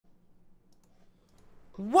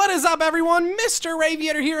What is up, everyone? Mr.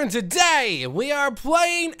 Aviator here, and today we are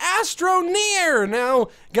playing Astroneer. Now,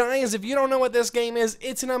 guys, if you don't know what this game is,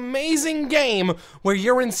 it's an amazing game where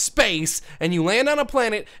you're in space and you land on a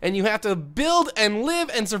planet and you have to build and live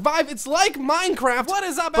and survive. It's like Minecraft. What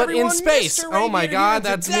is up, everyone? But in space. Oh my God,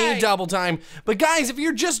 that's me double time. But guys, if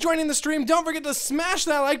you're just joining the stream, don't forget to smash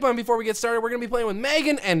that like button before we get started. We're gonna be playing with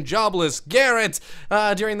Megan and Jobless Garrett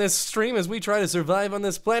during this stream as we try to survive on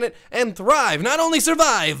this planet and thrive. Not only survive,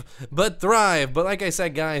 but thrive. But like I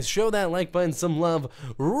said, guys, show that like button some love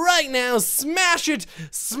right now. Smash it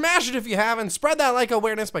if you haven't. Spread that like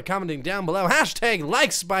awareness by commenting down below. Hashtag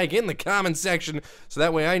like spike in the comment section, so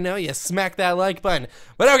that way I know you smack that like button.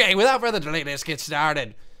 But okay, without further delay, let's get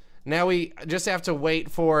started. Now we just have to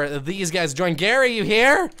wait for these guys to join. Gary, you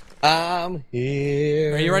here? I'm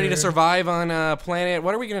here. Are you ready to survive on a planet?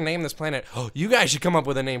 What are we gonna name this planet? Oh, you guys should come up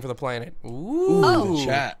with a name for the planet. Ooh. Oh,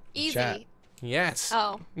 chat. Easy. Chat. Yes.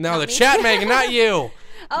 Oh. No, the chat, Megan, not you.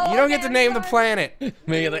 Oh, you don't okay, get to name the planet.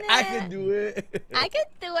 Megan, like, I can do it. I can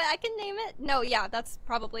do it. I can name it. No, yeah, that's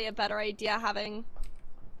probably a better idea having.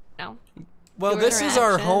 No. Well, Your this is our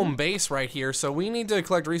interaction. home base right here, so we need to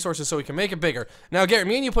collect resources so we can make it bigger. Now, Garrett,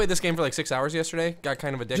 me and you played this game for like 6 hours yesterday. Got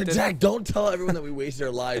kind of addicted. Zach, don't tell everyone that we wasted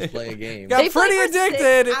our lives playing a game. Got They pretty played for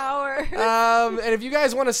addicted. 6 hours. And if you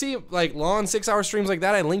guys want to see like long 6-hour streams like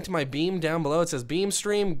that, I linked my Beam down below. It says Beam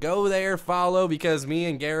Stream. Go there, follow, because me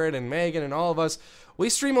and Garrett and Megan and all of us, we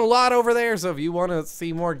stream a lot over there. So if you want to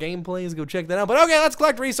see more gameplays, go check that out. But okay, let's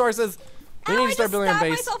collect resources. We need to start building our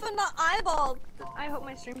base. I just stabbed myself in the eyeball. I hope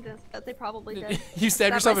my stream did, but they probably did. You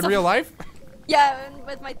stabbed yourself in real life? Yeah, and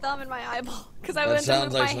with my thumb in my eyeball, because I That went to sounds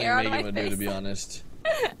move like my something hair out of Megan my would face. do, to be honest.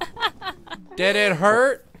 Did it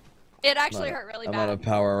hurt? It actually hurt really I'm bad. out of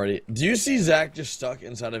power already. Do you see Zach just stuck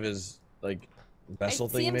inside of his, like, vessel I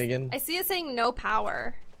see thing, him- Megan? I see it saying no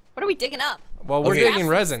power. What are we digging up? Well, we're Okay. digging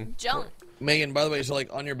resin. Junk. Megan, by the way, so,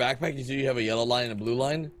 like, on your backpack, you see you have a yellow line and a blue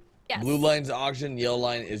line? Yes. Blue line's oxygen, yellow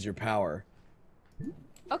line is your power.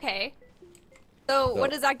 Okay. So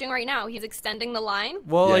what is Zach doing right now? He's extending the line?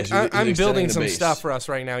 Well, Yeah, like he's I'm extending building the some base. stuff for us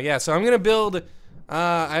right now. Yeah, so I'm gonna build.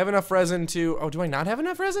 I have enough resin to. Oh, do I not have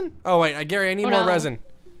enough resin? Oh wait, Gary, I need more no. resin. Do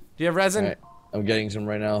you have resin? Alright, I'm getting some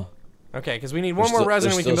right now. Okay, because we need one more There's resin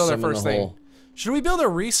and we can still build our some in first the thing. hole. Should we build a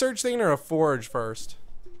research thing or a forge first?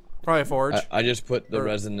 Probably a forge. I just put the Or-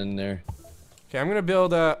 resin in there. Okay, I'm gonna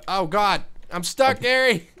build a. Oh God, I'm stuck,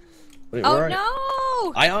 Gary. Wait, Oh where are you?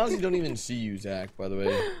 no! I honestly don't even see you, Zach, by the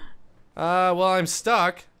way. Well, I'm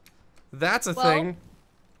stuck. That's a Well, thing.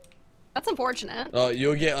 That's unfortunate. Oh,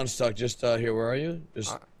 you'll get unstuck. Just here, where are you?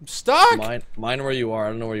 Just I'm stuck. mine where you are. I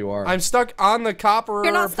don't know where you are. I'm stuck on the copper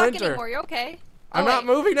You're not stuck printer. anymore. You're okay. I'm Oh, not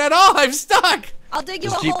wait. moving at all. I'm stuck. I'll dig you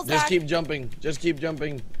just a hole, Zach. keep jumping. Just keep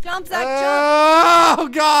jumping. Jump, Zach, jump. Oh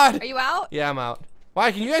God. Are you out? Yeah, I'm out.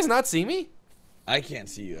 Why? Can you guys not see me? I can't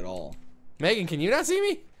see you at all. Megan, can you not see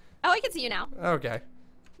me? Oh, I can see you now. Okay.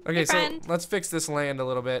 Okay, Hey, so friend. let's fix this land a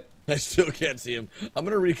little bit. I still can't see him. I'm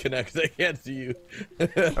gonna reconnect 'cause I can't see you.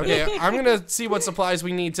 Okay, I'm gonna see what supplies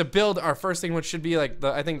we need to build our first thing, which should be like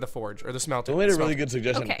I think the forge or the smelter. I made a really Smelter. good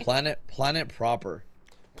suggestion. Okay. Planet proper.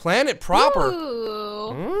 Planet proper.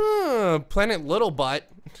 Ooh. Planet little butt.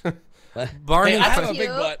 Barney. Hey, I have a Cute. big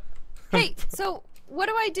butt. Hey, so what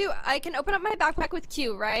do I do? I can open up my backpack with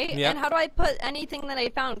Q, right? Yep. And how do I put anything that I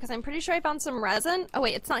found? Because I'm pretty sure I found some resin. Oh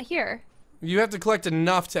wait, it's not here. You have to collect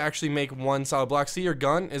enough to actually make one solid block. See your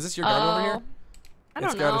gun? Is this your gun over here? I don't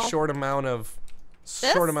It's know. got a short amount of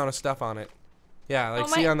stuff on it. Yeah, like Oh,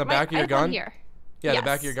 see on the back of I your have one gun. Here. Yeah, the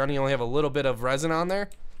back of Yes. your gun, you only have a little bit of resin on there.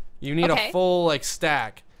 You need Okay. a full like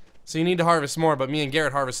stack. So you need to harvest more, but me and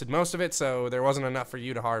Garrett harvested most of it, so there wasn't enough for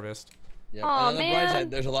you to harvest. Yeah. Aw, and on the bright man.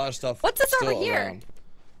 side, there's a lot of stuff. What's this over still here? around.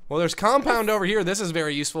 Well, there's compound over here. This is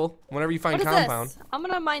very useful. Whenever you find What is compound, this? I'm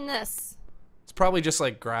gonna mine this. it's probably just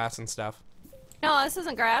like grass and stuff. No, this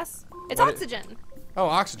isn't grass. It's What oxygen. Oh,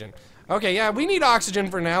 oxygen. Okay, yeah, we need oxygen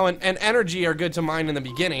for now, and energy are good to mine in the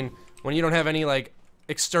beginning when you don't have any like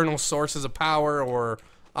external sources of power or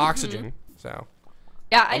oxygen. So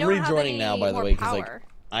Yeah, I I'm don't have rejoining any now, by the more way, because like power.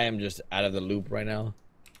 I am just out of the loop right now.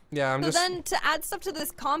 yeah, I'm So just. then to add stuff to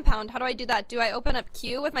this compound, how do I do that? Do I open up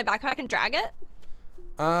Q with my backpack and drag it?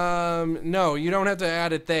 No, you don't have to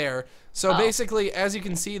add it there. So Oh. basically, as you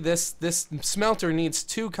can see, this smelter needs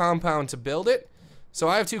 2 compound to build it. So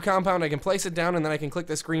I have 2 compound, I can place it down and then I can click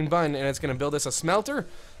this green button and it's gonna build us a smelter.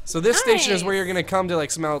 So this station is where you're gonna come to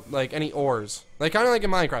like smelt like any ores. Like kinda like in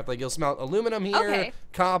Minecraft, like you'll smelt aluminum here, Okay.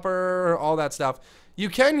 copper, all that stuff. You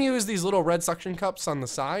can use these little red suction cups on the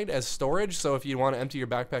side as storage, so if you want to empty your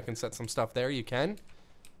backpack and set some stuff there, you can.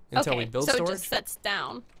 Until okay, we build so storage. it just sets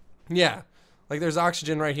down. Yeah. Like there's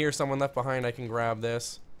oxygen right here. Someone left behind. I can grab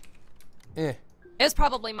this. Eh. It was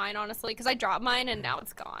probably mine, honestly, because I dropped mine and now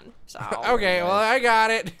it's gone. So. Okay, well I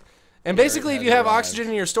got it. And basically, if you have oxygen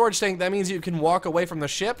in your storage tank, that means you can walk away from the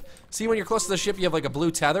ship. See, when you're close to the ship, you have like a blue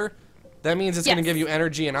tether. That means it's going to give you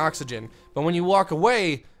energy and oxygen. But when you walk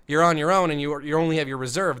away, you're on your own and you only have your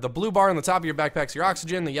reserve. The blue bar on the top of your backpack's your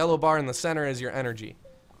oxygen. The yellow bar in the center is your energy.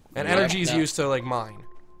 And energy is used to like mine.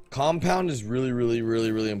 Compound is really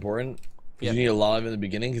important. Because you need a lot of it in the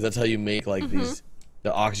beginning, because that's how you make like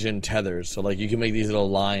the oxygen tethers. So like you can make these little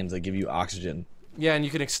lines that give you oxygen. Yeah, and you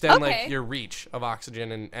can extend like your reach of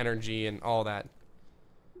oxygen and energy and all that.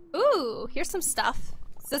 Ooh, here's some stuff.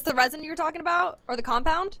 Is this the resin you were talking about, or the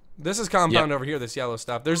compound? This is compound over here. This yellow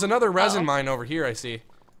stuff. There's another resin mine over here. I see.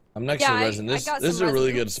 I'm next to resin. This is a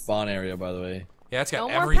really good spawn area, by the way. Yeah, it's got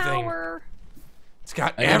no everything. More power. It's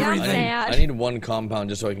got everything. I need one compound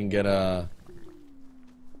just so I can get a.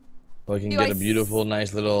 So I can get a beautiful,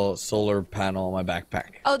 nice little solar panel on my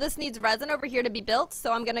backpack. Oh, this needs resin over here to be built,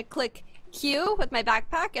 so I'm gonna click Q with my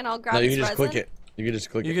backpack, and I'll grab this resin. this No, you can just click it. You can just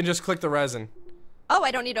click it. You can just click the resin. Oh,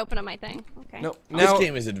 I don't need to open up my thing. Okay. Nope. This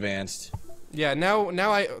game is advanced. Yeah, now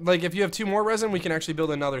I like if you have 2 more resin, we can actually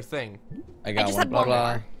build another thing. I got just one. had one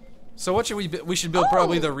more. So what should we should build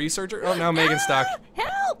probably the researcher. Oh, now Megan's stuck.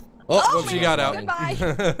 Help! Oh, she got out. Goodbye.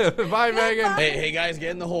 Bye, Megan. Hey guys, get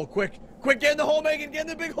in the hole, quick! Quick, get in the hole, Megan! Get in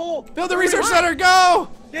the big hole! Build the research center. Go!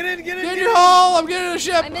 Get in! Get in your hole. I'm getting in the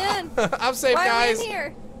ship. I'm in. I'm safe, Why guys. are we in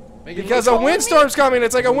here? Megan, Because a windstorm's coming.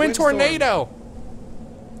 It's like a wind windstorm. tornado.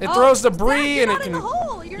 It throws debris Zach, and you're it can. not in the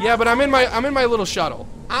hole. You're Yeah, not but I'm in the my little shuttle.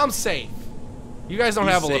 I'm safe. You guys don't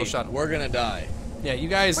have a little shuttle. We're gonna die. Yeah, you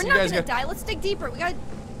guys. We're you not guys gonna got. die. Let's dig deeper.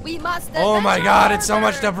 We must. Oh my adventure God! It's so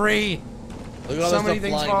much further. debris. Look at all So that many stuff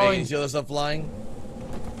things flying, falling. Megan. You see all that stuff flying?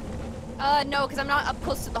 No, because I'm not up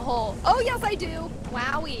close to the hole. Oh yes, I do.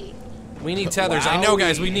 Wowie. We need tethers. I know,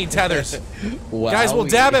 guys. We need tethers. Guys, we'll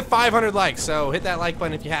dab at 500 likes. So hit that like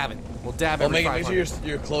button if you haven't. We'll dab at Megan, 500. make sure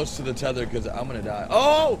you're close to the tether, because I'm gonna die.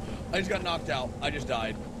 Oh! I just got knocked out. I just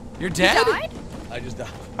died. You're dead? You died? I just died.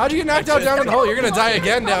 How'd you get knocked out down in the hole? You're gonna die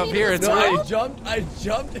again down here. It's No, real. I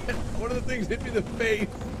jumped and one of the things hit me in the face.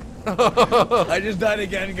 I just died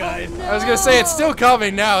again, guys. Oh, no. I was gonna say it's still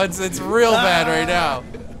coming now. It's real bad right now.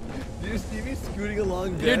 Do you see me scooting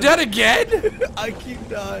along dead? You're dead again? I keep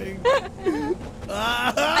dying.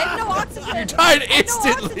 I have no oxygen. You died I have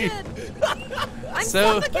instantly. No oxygen. I'm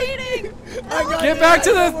So- suffocating. Get back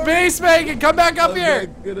to the base, Megan. Come back up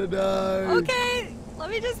here. I'm gonna die. Okay, let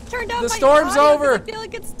me just turn down The my storm's audio 'cause over. I feel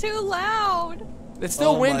like it's too loud. It's still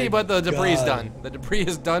Oh windy, my but the debris is God. done. The debris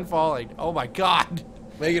is done falling. Oh my God.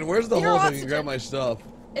 Megan, where's the Zero hole so I can oxygen. grab my stuff?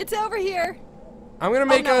 It's over here. I'm gonna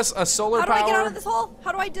make no. us a solar How do I get out of power. this hole?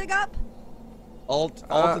 How do I dig up? Alt,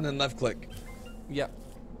 and then left click. Yeah.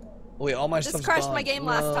 Oh, wait, all my This stuff's crashed gone. my game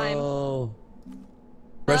last time. No.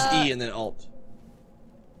 Press E and then Alt.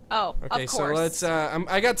 Oh, Okay, of so course. let's.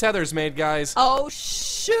 I got tethers made, guys. Oh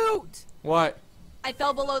shoot! What? I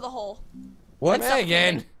fell below the hole. What? I'm suffocating.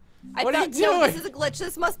 Megan. I What are fell, you No, doing? this is a glitch.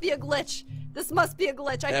 This must be a glitch. This must be a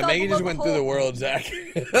glitch. I Yeah, fell Megan below just went the through the hole. world, Zach.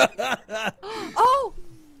 Oh,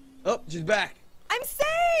 Oh, she's back. I'm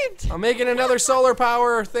saved. I'm making another solar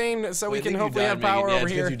power thing so we Wait, I can think you hopefully died, have Megan. power Yeah, over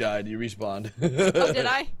it's 'cause here. you died. You respawned. Oh, did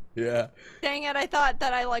I? Yeah. Dang it! I thought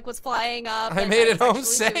that I was flying up. I and made it was home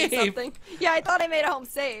actually doing safe. something. Yeah, I thought I made it home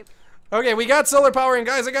safe. Okay, we got solar power, and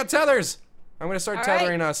guys, I got tethers. I'm gonna start All right.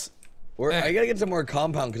 tethering us. I gotta get some more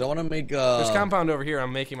compound because I want to make There's compound over here.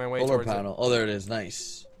 I'm making my way solar towards panel. Oh, there it is.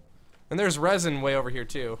 Nice. it. And there's resin way over here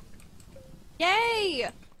too. Yay!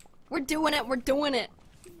 We're doing it. We're doing it.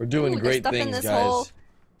 We're doing Ooh, there's great stuff in things, this guys. hole.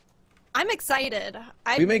 I'm excited.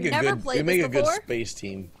 I've We make a never good. played We make this a good before. space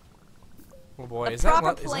team. Oh boy, The is that,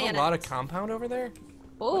 proper is that a lot of planet. compound over there?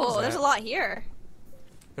 Oh, is there's that? a lot here.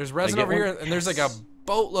 There's resin get over one? here, and there's like a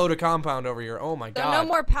boatload of compound over here. Oh my So God. no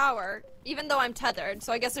more power, even though I'm tethered.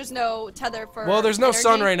 So I guess there's no tether for. Well, there's no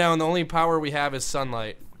sun energy. right now, and the only power we have is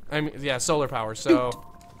sunlight. I mean, yeah, solar power. So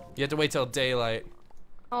you have to wait till daylight.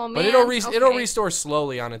 Oh man. But it'll okay. restore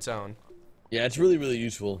slowly on its own. Yeah, it's really, really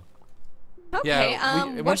useful. Okay. Yeah,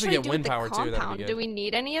 what once we should I get do wind with the power, too, that'd be compound? good. Do we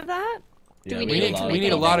need any of that? Yeah, we We need need, to we make need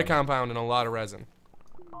a anything? lot of compound and a lot of resin.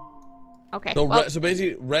 Okay. So, well, so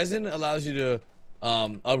basically, resin allows you to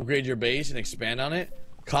upgrade your base and expand on it.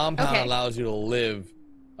 Compound Okay. allows you to live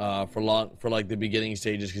for like the beginning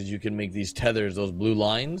stages because you can make these tethers, those blue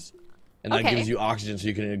lines, and that Okay. gives you oxygen so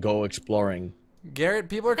you can go exploring. Garrett,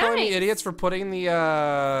 people are calling me Nice. idiots for putting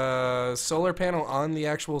the solar panel on the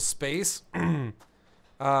actual space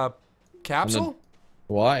capsule.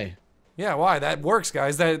 Why? Yeah, why? That works,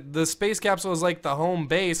 guys. That the space capsule is like the home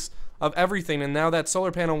base of everything, and now that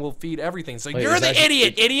solar panel will feed everything. So Wait, you're the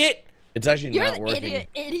idiot! It's actually You're not the working.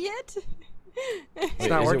 idiot. It's Wait,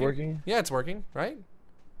 not is working. it working? Yeah, it's working, right?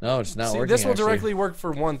 No, it's not See, working. this will actually. directly work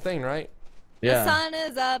for one thing, right? Yeah. The sun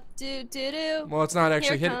is up. Do do do. Well, it's not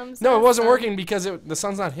actually Here hitting. comes No, the it wasn't sun. working because the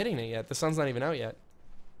sun's not hitting it yet. The sun's not even out yet.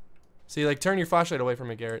 See, like, turn your flashlight away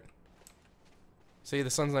from it, Garrett. See, the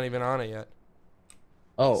sun's not even on it yet.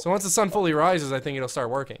 Oh. So once the sun fully rises, I think it'll start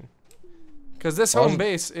working. Because this home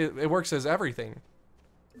base, it works as everything.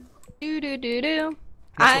 Do do do do.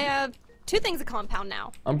 I have 2 things a compound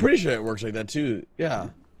now. I'm pretty sure it works like that too. Yeah.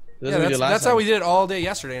 Yeah, that's how we did it all day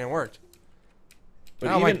yesterday, and it worked. But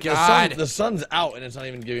Oh my even God. The sun's out, and it's not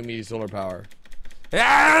even giving me solar power.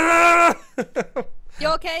 You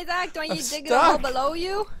okay, Zach? Don't you I'm dig a hole stuck. below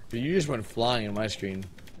you? Dude, you just went flying in my screen.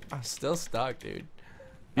 I'm still stuck, dude.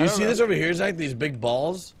 You see this over here, Zach? These big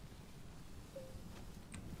balls?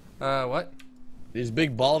 What? These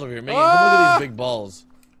big balls over here. Megan, come look at these big balls.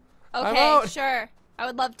 I'm Okay, out. sure. I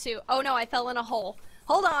would love to. Oh no, I fell in a hole.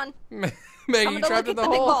 Hold on. Megan, I'm you gonna trapped look in at the the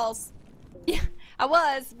big hole. balls. Yeah, I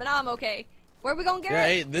was, but now I'm okay. Where are we going, Yeah, Garrett?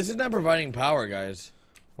 hey, this is not providing power, guys.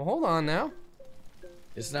 Well, hold on now.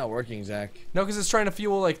 It's not working, Zach. No, because it's trying to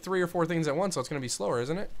fuel like 3 or 4 things at once, so it's gonna be slower,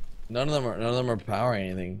 isn't it? None of them are powering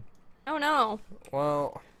anything. Oh no.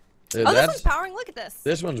 Well, Dude, Oh, this one's powering. Look at this.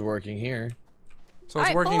 This one's working here. so All it's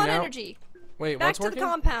right, working full on now. energy. Wait, Back what's to working? the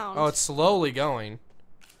compound. Oh, it's slowly going.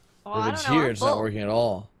 Oh, I If it's don't know, here, I'm it's not full. working at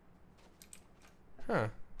all. Huh?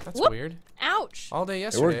 That's Whoop. weird. Ouch. All day It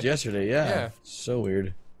yesterday. worked yesterday, yeah. Yeah. So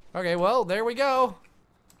weird. Okay, well, there we go.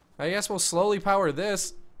 I guess we'll slowly power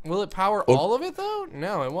this. Will it power Oh. all of it though?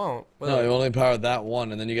 No, it won't. Will No, it? it only powered that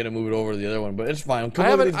one, and then you got to move it over to the other one. But it's fine. Come I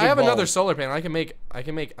look have, at these I have big another balls. solar panel. I can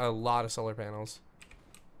make a lot of solar panels.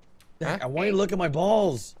 Huh? I want you to look at my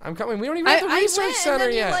balls. I'm coming. We don't even have the I research went, center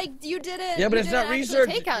and then yet. You, like, you didn't. Yeah, but you it's didn't not actually research.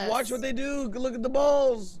 Take us. Watch what they do. Look at the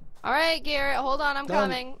balls. All right, Garrett. Hold on. I'm Come.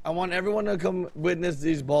 coming. I want everyone to come witness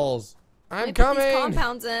these balls. I'm Let me put coming. these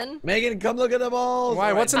compounds in. Megan, come look at the balls.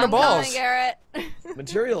 Why? All What's in right. the I'm balls? coming, Garrett.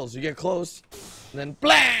 Materials. You get close, and then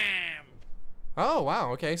blam. Oh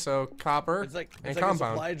wow. Okay, so copper It's like and a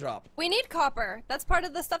compound. supply drop. We need copper. That's part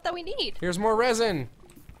of the stuff that we need. Here's more resin.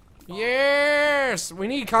 Yes, we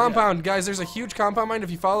need compound, guys. There's a huge compound mine.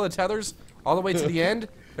 If you follow the tethers all the way to the end,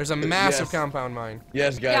 there's a massive Yes. compound mine.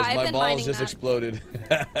 Yes, guys, I've my been balls mining just that. exploded.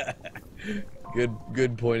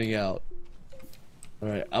 Good pointing out. All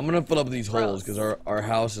right, I'm gonna fill up these holes Gross. because our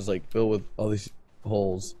house is like filled with all these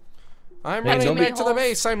holes. I'm Man, running don't back be- to the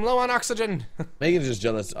base. I'm low on oxygen. Megan's just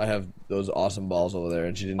jealous. I have those awesome balls over there,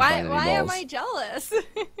 and she didn't Why? find any Why am balls. I jealous?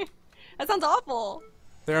 That sounds awful.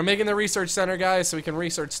 They're making the research center, guys, so we can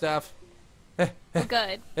research stuff. Well,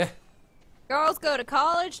 good. Yeah. Girls go to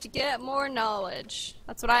college to get more knowledge.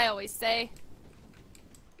 That's what I always say.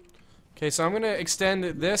 Okay, so I'm gonna extend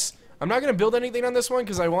this. I'm not gonna build anything on this one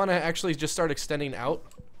because I want to actually just start extending out,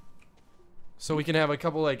 so we can have a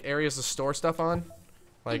couple like areas to store stuff on,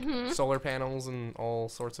 like solar panels and all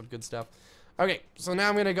sorts of good stuff. Okay, so now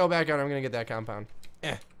I'm gonna go back out. I'm gonna get that compound.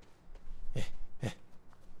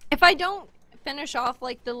 If I don't finish off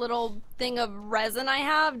like the little thing of resin I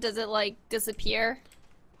have, does it like disappear?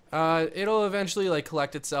 It'll eventually like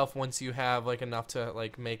collect itself once you have like enough to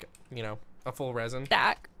like make a full resin.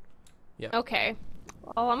 Stack. Yeah. Okay.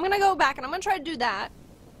 Well, I'm gonna go back and I'm gonna try to do that.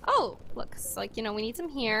 Oh, looks like we need some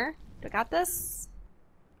here. I got this.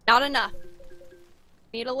 Not enough.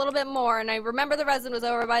 Need a little bit more, and I remember the resin was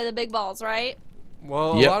over by the big balls, right?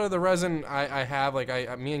 Well, Yep. a lot of the resin I have, like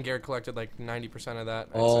me and Garrett collected like 90% of that.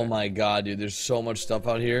 I'd Oh say. my god, dude! There's so much stuff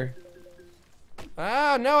out here.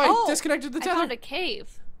 Ah, no, I Oh, disconnected the I tether. found a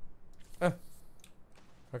cave.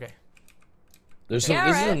 Okay. This is a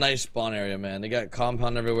Garrett. nice spawn area, man. They got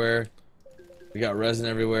compound everywhere. We got resin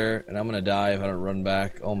everywhere, and I'm gonna die if I don't run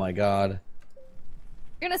back. Oh my god.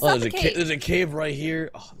 You're gonna Oh, suffocate. there's a cave right here.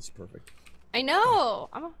 Oh, that's perfect. I know.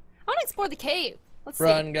 I want to explore the cave. Let's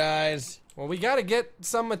Run, see. guys. Well, we gotta get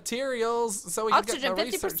some materials so we can Oxygen, get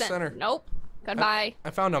the research 50%. center. Nope. Goodbye.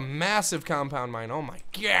 I found a massive compound mine. Oh my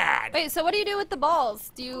god. Wait, so what do you do with the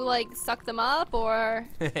balls? Do you like suck them up or?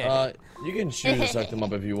 You can choose to suck them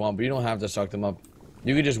up if you want, but you don't have to suck them up.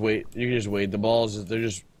 You can just wait. You can just wait. The balls, they're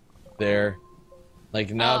just there.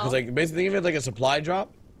 Like now, because Oh. like basically think of it like a supply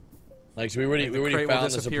drop. Like so we already The crate will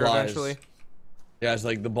found the disappear supplies. eventually. Yeah, it's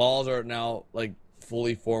like the balls are now like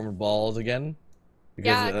fully formed balls again. Because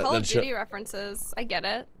Yeah, that- Call of that Duty references. I get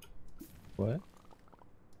it. What?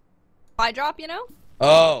 Supply drop, you know?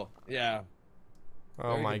 Oh yeah.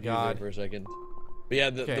 Oh Very my confused there god. For a second. But yeah,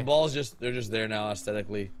 the Okay. balls they're just there now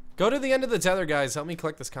aesthetically. Go to the end of the tether, guys. Help me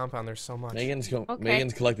collect this compound. There's so much. Megan's Okay.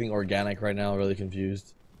 Megan's collecting organic right now. Really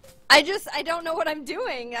confused. I don't know what I'm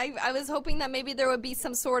doing. I was hoping that maybe there would be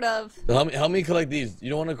some sort of... So help me collect these. You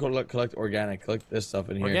don't want to collect organic. Collect this stuff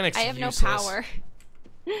in here. Organic's I have useless. no power.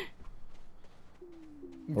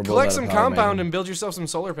 Collect some compound and build yourself some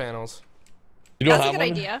solar panels. You don't That's have a good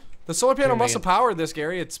one? idea. The solar panel Here, must have Megan. powered this,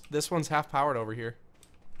 Gary. This one's half powered over here.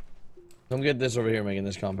 Come get this over here, Megan.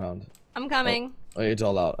 This compound. I'm coming. Oh, it's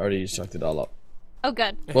all out. I already sucked it all up. Oh,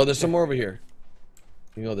 good. Well, there's some more over here.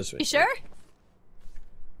 You can go this way. You sure?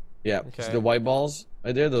 Yeah. Okay. See the white balls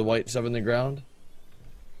right there? The white stuff in the ground?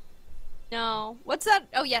 No. What's that?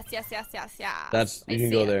 Oh, yes. Yeah. That's I you can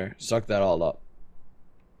see go it. there. Suck that all up.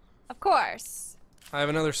 Of course. I have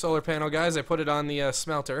another solar panel, guys. I put it on the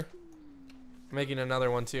smelter. I'm making another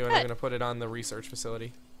one too, and I'm Good. gonna put it on the research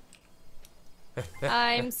facility.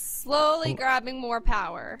 I'm slowly grabbing more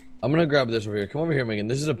power. I'm gonna grab this over here. Come over here, Megan.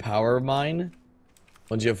 This is a power mine.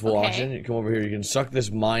 Once you have full Okay. oxygen, you come over here. You can suck this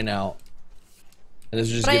mine out, and this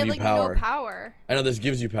will just But I give have you like power. no power. I know this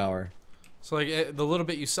gives you power. So like the little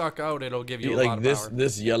bit you suck out, it'll give you a Like lot of this, power.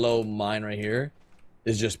 this yellow mine right here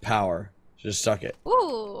is just power. Just suck it.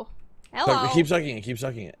 Ooh. Hello. Keep sucking it. Keep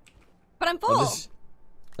sucking it. But I'm full. But this,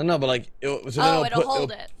 no, but like, so then it'll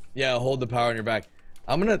hold it. Yeah, it'll hold the power in your back.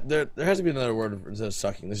 I'm gonna. There has to be another word instead of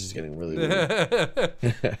sucking. This is getting really weird.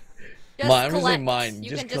 Just Mine, I'm gonna say collect. mine. You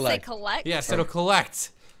Just can just collect. say collect. Yes, it'll collect.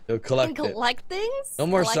 It'll You collect can it. collect things? No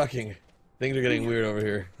more Collect- sucking. Things are getting weird over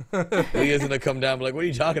here. Leah's gonna come down, and be like, "What are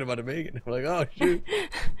you talking about, Megan?" I'm like, "Oh shoot."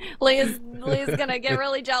 Leah's gonna get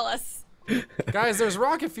really jealous. Guys, there's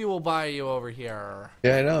rocket fuel by you over here.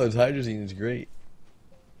 Yeah, I know. It's hydrazine. It's great.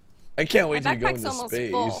 I can't wait My to go backpack's into almost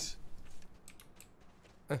space. full.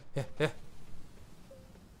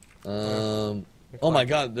 Oh my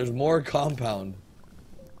God. There's more compound.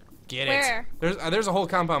 Get Where? it. There's a whole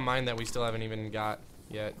compound mine that we still haven't even got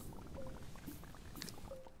yet.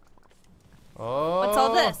 Oh. What's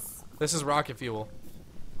all this? This is rocket fuel.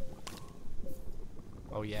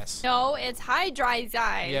 Oh yes. No, it's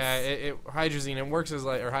hydrazine. Yeah, hydrazine. It works as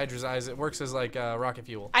like, or hydrazine. It works as like rocket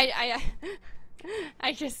fuel.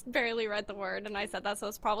 I just barely read the word and I said that, so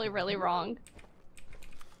it's probably really wrong.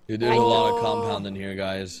 Dude, there's a lot of Oh. compound in here,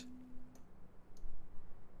 guys.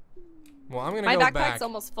 Well, I'm gonna My go backpack's back.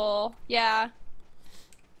 almost full. Yeah.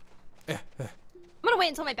 I'm gonna wait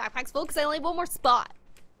until my backpack's full because I only have one more spot.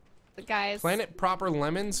 But guys. Planet proper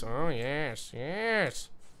lemons. Oh yes, yes.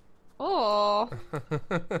 Oh.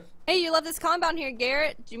 Hey, you left this compound here,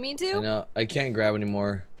 Garrett. Do you mean I to? know. I can't grab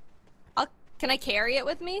anymore. Can I carry it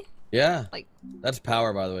with me? Yeah. Like. That's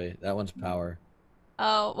power, by the way. That one's power.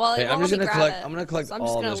 Oh well. Hey, It I'm won't just let me gonna grab collect. it, I'm gonna collect so I'm just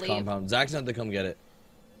all gonna this leave. compound. Zach's gonna have to come get it.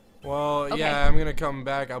 Well, Okay. yeah, I'm gonna come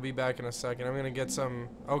back. I'll be back in a second. I'm gonna get some.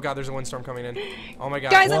 Oh god, there's a windstorm coming in. Oh my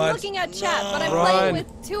god. Guys, What? I'm looking at chat, but I'm Run. playing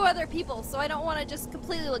with 2 other people, so I don't want to just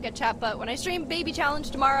completely look at chat. But when I stream Baby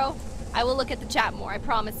Challenge tomorrow, I will look at the chat more. I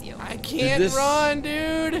promise you. I can't this- run,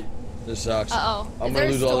 dude. This sucks. Uh-oh. I'm Is gonna there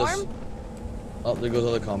a lose all this. storm? Oh, there goes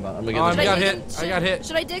all the compound. I'm gonna Oh, get I'm this. got dig hit. in- I got hit.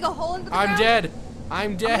 Should I dig a hole into the I'm ground? dead.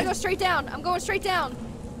 I'm I'm gonna go dead. straight down. I'm going straight down.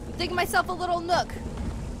 I'm digging myself a little nook.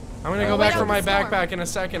 I'm gonna Oh, go wait back for out my the storm. backpack in a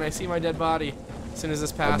second. I see my dead body as soon as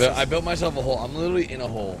this passes. I built myself a hole. I'm literally in a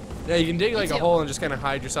hole. Yeah, you can dig like a too. hole and just kind of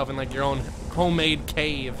hide yourself in like your own homemade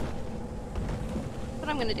cave. What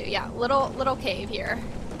I'm gonna do? Yeah, little cave here,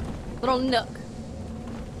 little nook.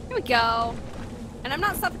 Here we go. And I'm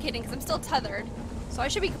not suffocating because I'm still tethered, so I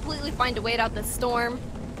should be completely fine to wait out this storm.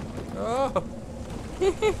 Oh.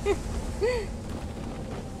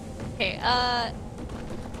 Okay, let's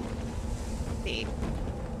see.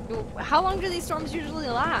 How long do these storms usually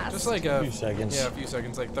last? Just like A few seconds. Yeah, a few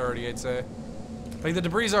seconds, like 30, I'd say. Like the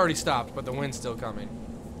debris already stopped, but the wind's still coming.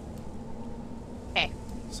 Okay,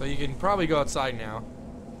 So you can probably go outside now.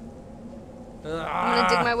 I'm gonna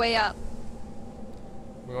dig my way up.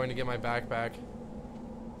 I'm going to get my backpack.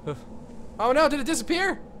 Oh no, did it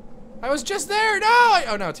disappear? I was just there. No!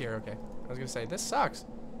 Oh no, it's here. Okay. I was gonna say, this sucks.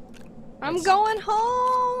 I'm going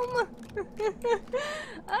home.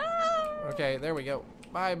 Ah. Okay, there we go.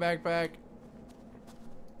 Bye, backpack.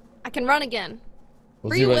 I can run again.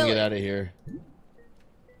 We'll Free see if I can Willy. get out of here.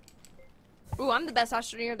 Ooh, I'm the best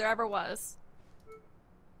astroneer there ever was.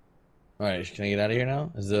 Alright, can I get out of here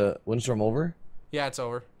now? Is the windstorm over? Yeah, it's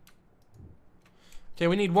over. Okay,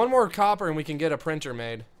 we need one more copper and we can get a printer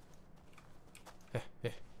made.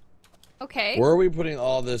 Okay. Where are we putting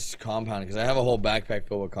all this compound? Because I have a whole backpack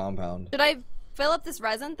filled with compound. Should I fill up this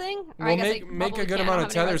resin thing? Or I We'll guess I make a probably good can't. I amount don't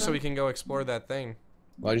of have any tethers so resin. we can go explore that thing.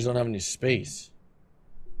 Well, I just don't have any space.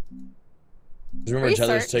 'Cause remember, tethers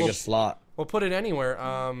Research. take Well- a slot. We'll put it anywhere.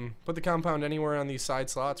 Put the compound anywhere on these side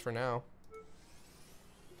slots for now.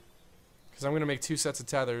 Because I'm going to make 2 sets of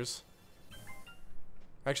tethers.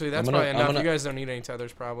 Actually, that's probably enough. You guys don't need any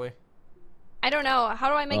tethers, probably. I don't know. How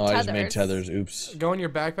do I make tethers? I just made tethers. Oops. Go in your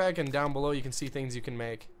backpack, and down below you can see things you can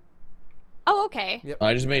make. Oh, okay. Yep.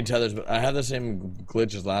 I just made tethers, but I have the same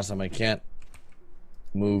glitch as last time. I can't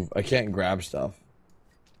move. I can't grab stuff.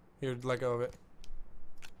 Here, let go of it.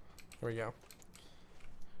 Here we go.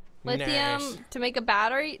 Lithium Nice. to make a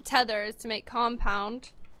battery. Tethers to make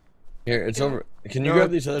compound. Here, it's over. Can you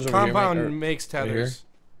grab these tethers over here? Compound makes tethers.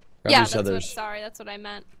 Grab Yeah, these that's tethers. what. Sorry, that's what I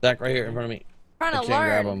meant. Zach, right here in front of me. Trying to I can't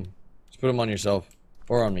grab learn. them. Just put them on yourself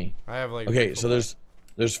or on me. I have like. Okay, so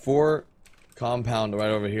there's 4 compound right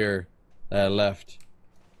over here that I left.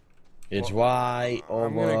 It's why.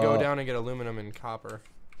 I'm gonna go down and get aluminum and copper.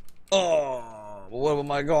 Oh, what about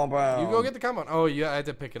my compound? You go get the compound. Oh, yeah, I had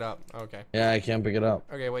to pick it up. Okay. Yeah, I can't pick it up.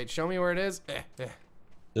 Okay, wait. Show me where it is.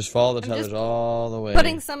 Just follow the I'm just tethers all the way.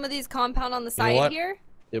 Putting some of these compound on the side what? here.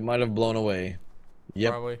 It might have blown away.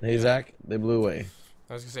 Yep. Probably. Hey, Zach, they blew away.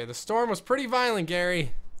 I was gonna say the storm was pretty violent,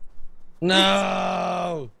 Gary.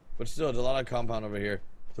 No! But still, there's a lot of compound over here.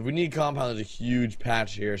 So if we need compound, there's a huge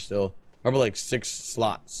patch here still. Probably like 6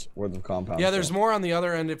 slots worth of compound. Yeah, there's more on the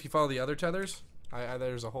other end if you follow the other tethers.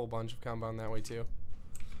 There's a whole bunch of compound that way too.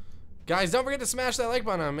 Guys, don't forget to smash that like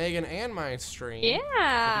button on Megan and my stream. Yeah. If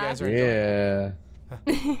you guys are enjoying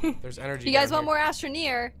it. There's energy. If you guys down want here.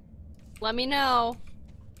 more Astroneer, let me know.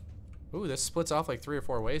 Ooh, this splits off like 3 or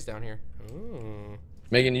 4 ways down here. Ooh.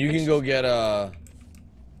 Megan, you can go get the other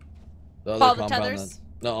All the compound. tethers?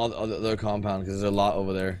 No, all the other compound because there's a lot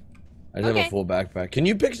over there. I just have Okay. a full backpack. Can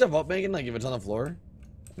you pick stuff up, Megan? Like if it's on the floor?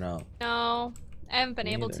 No. No, I haven't been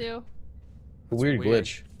Me able neither. to. Weird weird.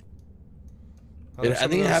 glitch. Oh, there's I some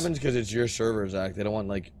think of it those- happens because it's your server, Zach. They don't want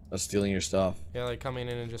like us stealing your stuff. Yeah, like coming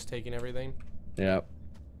in and just taking everything. Yeah.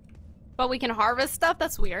 But we can harvest stuff?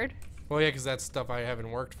 That's weird. Well, yeah, because that's stuff I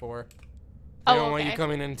haven't worked for. Oh, They don't want you okay.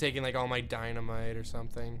 coming in and taking like all my dynamite or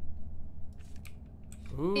something.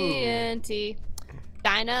 Ooh. TNT.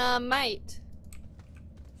 Dynamite.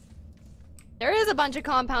 There is a bunch of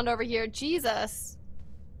compound over here. Jesus.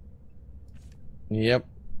 Yep.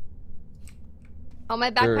 Oh, my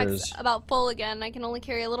There backpack's is. about full again. I can only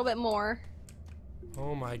carry a little bit more.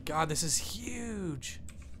 Oh my god, this is huge.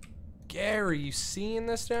 Gary, you seeing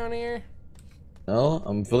this down here? No,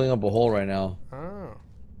 I'm filling up a hole right now. Oh.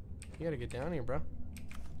 You gotta get down here, bro.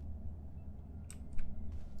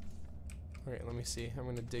 Alright, let me see. I'm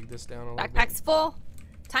gonna dig this down a little Backpack's full.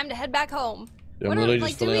 Time to head back home. I'm literally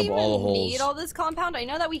just do we filling up all the even holes. need all this compound? I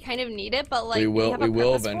know that we kind of need it, but like we do will. have a We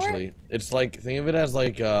will purpose for it? eventually. It's like think of it as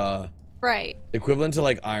like Right. equivalent to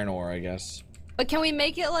like iron ore, I guess. But can we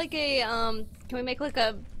make it like a can we make like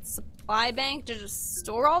a supply bank to just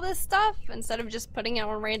store all this stuff instead of just putting it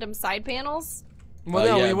on random side panels? Well,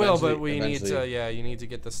 no, yeah, we will, eventually- but we need to, eventually. yeah, you need to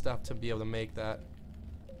get the stuff to be able to make that.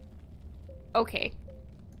 Okay.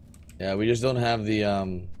 Yeah, we just don't have the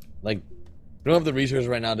like we don't have the resources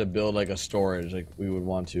right now to build like a storage like we would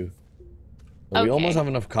want to. But we Okay. almost have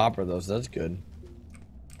enough copper though, so that's good.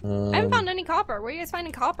 I haven't found any copper. Where are you guys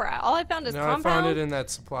finding copper at? All I found is No, compound. I found it in that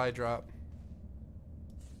supply drop.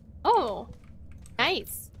 Oh,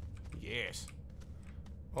 nice. Yes.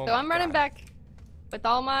 Oh So my I'm running God. back with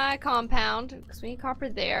all my compound because we need copper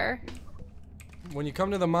there. When you come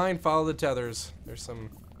to the mine, follow the tethers. There's some.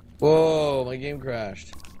 Whoa, my game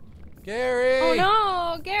crashed. Gary!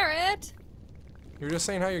 Oh no, Garrett! You were just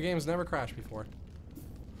saying how your game's never crashed before.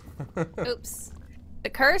 Oops. The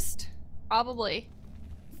cursed? Probably.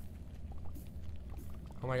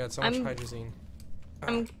 Oh my god, so much I'm- hydrazine.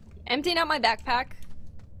 I'm emptying out my backpack.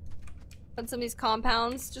 Put some of these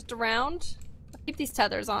compounds just around. I'll keep these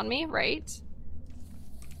tethers on me, right?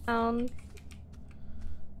 I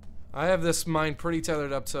have this mine pretty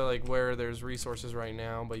tethered up to like where there's resources right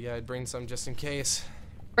now, but yeah, I'd bring some just in case.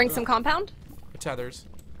 Bring some compound? The tethers.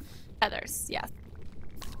 Tethers, yes.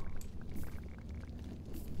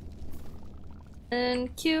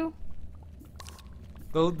 And Q.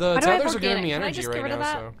 The Why do I have tethers are giving organic? me Can I energy just right get rid of now,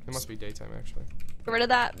 that? so it must be daytime actually. Get rid of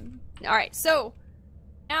that. Alright, so.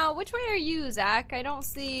 Now, which way are you, Zach? I don't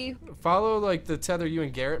see. Follow like the tether you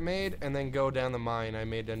and Garrett made, and then go down the mine. I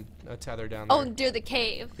made a tether down there. Oh, near the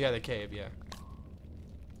cave. Yeah, the cave, yeah.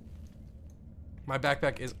 My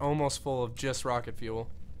backpack is almost full of just rocket fuel.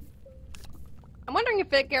 I'm wondering if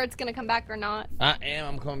Garrett's gonna come back or not. I am.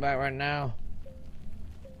 I'm coming back right now.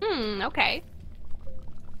 Okay.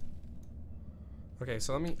 Okay,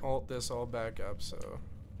 so let me alt this all back up, so...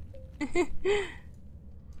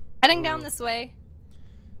 Heading down this way.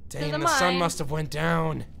 Dang, the the sun mine. must have went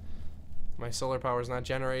down. My solar power's not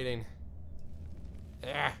generating.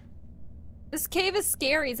 Yeah. This cave is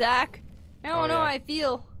scary, Zach. I don't Oh, know yeah. how I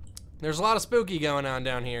feel. There's a lot of spooky going on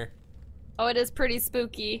down here. Oh, it is pretty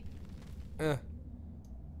spooky. Eh.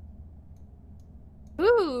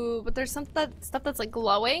 Ooh, but there's some stuff that's like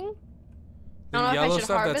glowing. I don't know if I Yellow should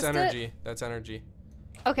stuff, that's harvest energy. it. That's energy.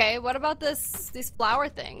 Okay, what about these flower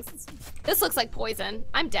things? This looks like poison.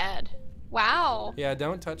 I'm dead. Wow. Yeah,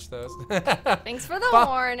 don't touch those. Thanks for the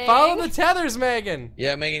warning. Follow the tethers, Megan.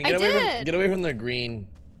 Yeah, Megan, get away from the green.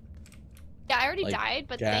 Yeah, I already like, died,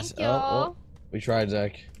 but gas. thank y'all. We tried,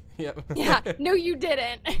 Zach. Yep. Yeah, no, you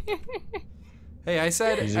didn't. Hey, I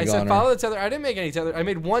said follow the tether. I didn't make any tether. I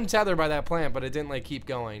made one tether by that plant, but it didn't like keep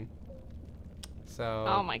going. So.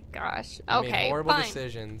 Oh my gosh. I made Okay, horrible fine.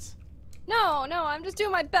 decisions. No, I'm just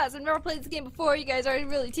doing my best. I've never played this game before. You guys aren't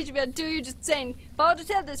really teaching me how to do it. You're just saying, follow the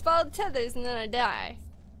tethers, and then I die.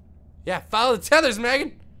 Yeah, follow the tethers,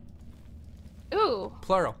 Megan. Ooh.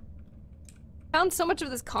 Plural. Found so much of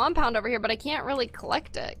this compound over here, but I can't really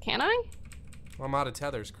collect it. Can I? Well, I'm out of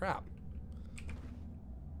tethers. Crap.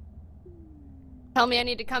 Tell me I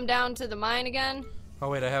need to come down to the mine again. Oh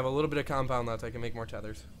wait, I have a little bit of compound left. I can make more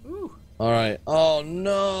tethers. Ooh. All right. Oh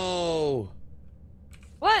no.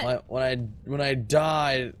 What? When I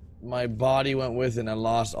died, my body went with it and I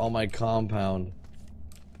lost all my compound.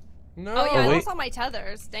 No. Oh yeah, I wait. lost all my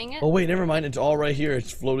tethers. Dang it. Oh wait, never mind. It's all right here.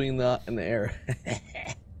 It's floating in the air.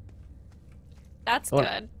 That's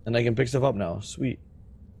good. And I can pick stuff up now. Sweet.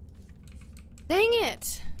 Dang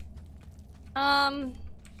it.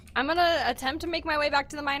 I'm gonna attempt to make my way back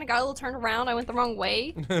to the mine. I got a little turned around. I went the wrong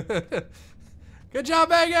way. Good job,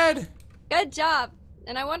 Megan. Good job.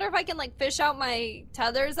 And I wonder if I can like fish out my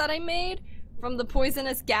tethers that I made from the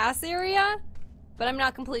poisonous gas area. But I'm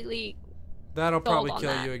not completely. That'll probably on kill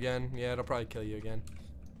that. you again. Yeah, it'll probably kill you again.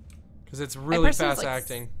 Because it's really fast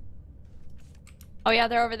acting. Oh yeah,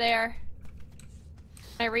 they're over there. Can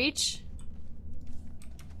I reach?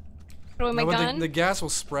 Throw my No, but gun. the gas will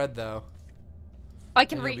spread though. Oh, I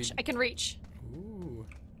can and you'll reach. be- I can reach. Ooh.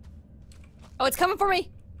 Oh, it's coming for me.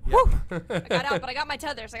 Yep. Woo! I got out, but I got my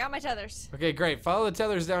tethers. Okay, great. Follow the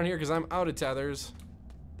tethers down here because I'm out of tethers.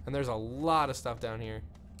 And there's a lot of stuff down here.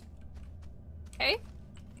 Okay.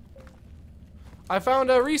 I found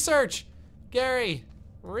a research! Gary!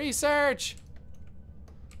 Research!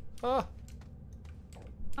 Oh.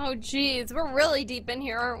 Oh, jeez. We're really deep in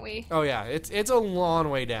here, aren't we? Oh yeah, it's a long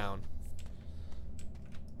way down.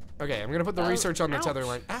 Okay, I'm gonna put the research on the tether ouch.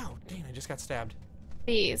 line. Ow, dang, I just got stabbed.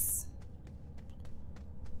 These.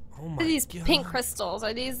 Oh my What are these god. pink crystals?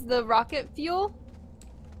 Are these the rocket fuel?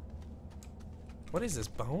 What is this,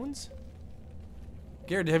 bones?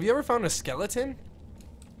 Garrett, have you ever found a skeleton?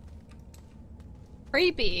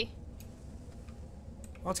 Creepy.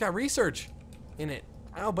 Oh, it's got research in it.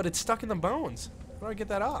 Oh, but it's stuck in the bones. How do I get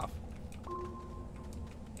that off?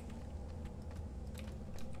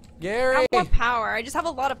 I Gary! have more power. I just have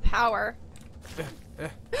a lot of power.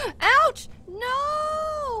 Ouch!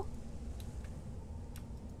 No!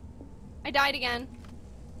 I died again.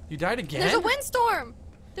 You died again? There's a windstorm!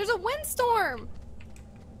 There's a windstorm!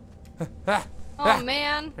 Ah, Oh ah,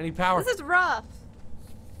 man. I need power. This is rough.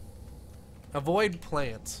 Avoid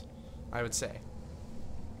plants, I would say.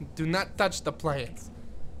 Do not touch the plants.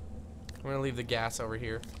 I'm gonna leave the gas over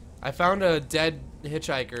here. I found a dead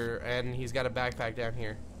hitchhiker and he's got a backpack down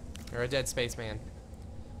here. Or a dead spaceman.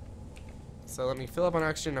 So let me fill up on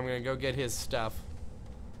oxygen. I'm gonna go get his stuff.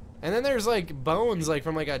 And then there's like bones like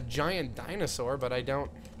from like a giant dinosaur, but I don't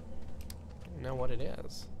know what it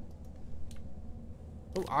is.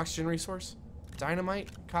 Oh, oxygen resource. Dynamite,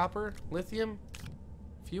 copper, lithium,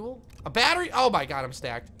 fuel, a battery. Oh my god, I'm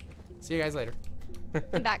stacked. See you guys later.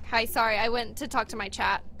 I'm back. Hi, sorry. I went to talk to my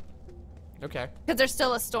chat. Okay. Because there's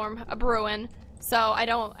still a storm, a brewing. So I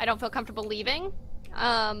don't feel comfortable leaving.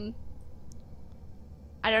 I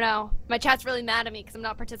don't know. My chat's really mad at me because I'm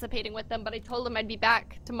not participating with them, but I told them I'd be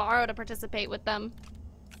back tomorrow to participate with them.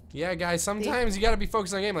 Yeah, guys, sometimes you gotta be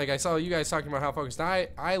focused on the game. Like I saw you guys talking about how focused I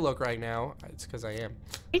look right now. It's because I am.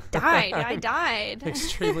 I died. I died.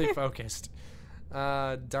 Extremely focused.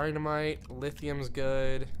 Dynamite, lithium's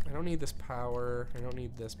good. I don't need this power. I don't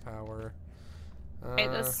need this power. Okay,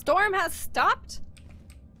 the storm has stopped.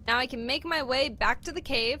 Now I can make my way back to the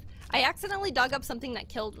cave. I accidentally dug up something that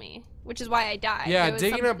killed me, which is why I died. Yeah, It was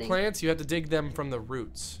digging up something- plants, you have to dig them from the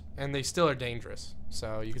roots, and they still are dangerous.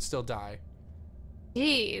 So you could still die.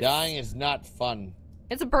 Jeez. Dying is not fun.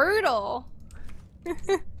 It's brutal.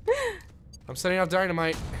 I'm setting off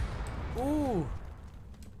dynamite. Ooh.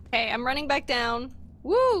 Okay, I'm running back down.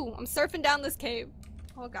 Woo! I'm surfing down this cave.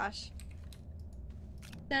 Oh gosh.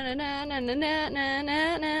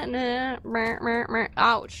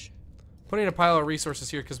 Ouch. Putting a pile of resources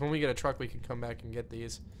here because when we get a truck, we can come back and get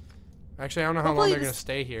these. Actually, I don't know how long Hopefully they're gonna this-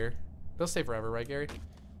 stay here. They'll stay forever, right, Gary?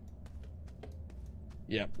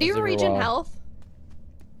 Yep. Do you regen health?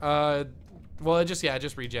 Well, it just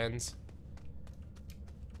regens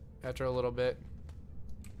after a little bit.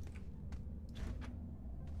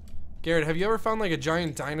 Garrett, have you ever found like a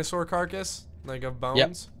giant dinosaur carcass, like of bones?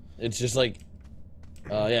 Yep. It's just like,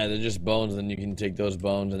 yeah, they're just bones, and you can take those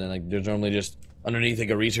bones, and then like there's normally just underneath like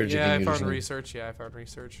a research. Yeah, I found research. Yeah, I found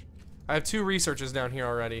research. I have 2 researches down here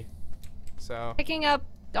already. So. Picking up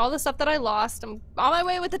all the stuff that I lost. I'm on my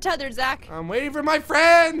way with the tether, Zach. I'm waiting for my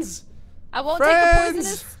friends. I won't take the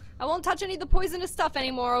poisonous. I won't touch any of the poisonous stuff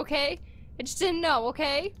anymore. Okay? I just didn't know.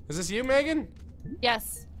 Okay? Is this you, Megan?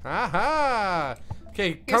 Yes. Aha!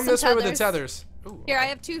 Okay, come this way with the tethers. Ooh, here, I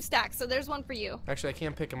have 2 stacks, so there's one for you. Actually, I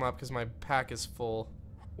can't pick them up because my pack is full.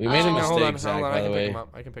 We made a mistake, hold on, Zach, I by the can way. pick them up.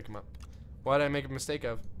 I can pick them up. What did I make a mistake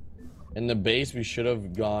of? In the base, we should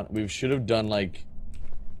have gone. We should have done like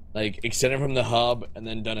extended from the hub, and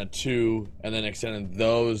then done a 2, and then extended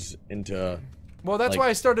those into. Well, that's like, why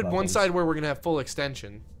I started one weapons. side where we're gonna have full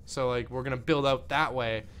extension. So like we're gonna build out that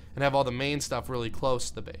way and have all the main stuff really close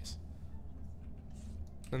to the base,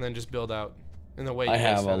 and then just build out in the way. I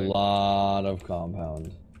have a said it. lot of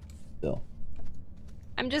compound still.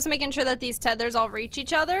 I'm just making sure that these tethers all reach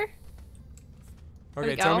each other.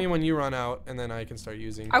 Okay, tell me when you run out, and then I can start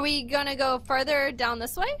using. Are we gonna go further down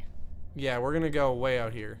this way? Yeah, we're gonna go way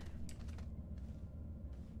out here.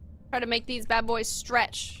 Try to make these bad boys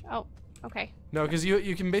stretch. Oh, okay. No, because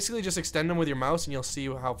you can basically just extend them with your mouse, and you'll see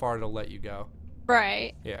how far it'll let you go.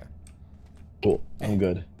 Right. Yeah. Cool. I'm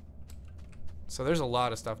good. So there's a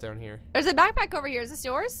lot of stuff down here. There's a backpack over here. Is this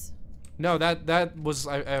yours? No, that was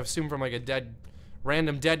I assumed from like a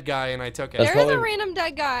random dead guy, and I took it. That's There is probably- a random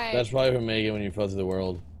dead guy. That's probably from Megan when you fell through the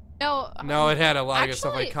world. No. No, it had a lot of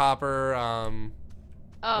stuff like actually- copper.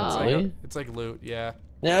 Oh. Really? It's like loot. Yeah.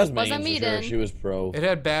 Yeah, that was Wasn't Megan for me sure. then. She was pro. It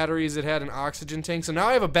had batteries. It had an oxygen tank. So now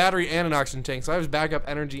I have a battery and an oxygen tank. So I have backup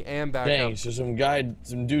energy and backup. Dang, so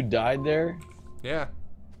some dude died there. Yeah.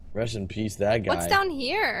 Rest in peace, that guy. What's down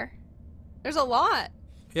here? There's a lot.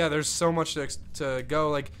 Yeah. There's so much to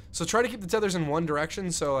go. Like, so try to keep the tethers in one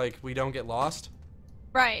direction so like we don't get lost.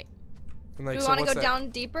 Right. And, like, Do we so want to what's go that? down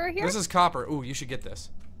deeper here? This is copper. Ooh, you should get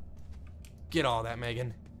this. Get all that,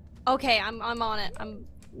 Megan. Okay, I'm on it. I'm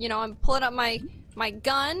pulling up my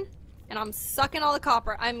gun and I'm sucking all the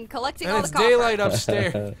copper. I'm collecting And all it's the copper. daylight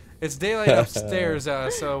upstairs. It's daylight upstairs,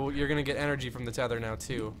 so you're gonna get energy from the tether now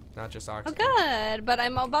too, not just Oh, oxygen. good. But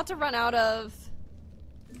I'm about to run out of.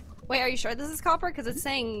 Wait, are you sure this is copper? Because it's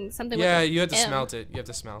saying something. Yeah, with you have to M. smelt it. You have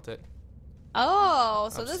to smelt it. Oh,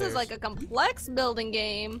 so this Upstairs. is like a complex building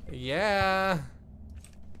game. Yeah.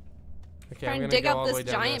 Okay, I'm Trying gonna to dig go up all the this way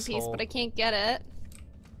down giant this piece, hole. but I can't get it.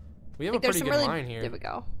 We have a There's pretty some good really. mine here. There we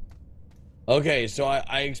go. Okay, so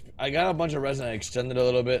I got a bunch of resin. I extended a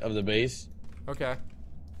little bit of the base, Okay.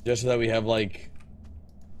 just so that we have like.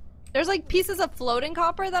 There's like pieces of floating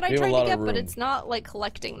copper that I We have a tried lot to of get, but room. it's not like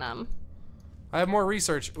collecting them. I have more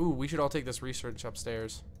research. Ooh, we should all take this research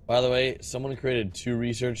upstairs. By the way, someone created 2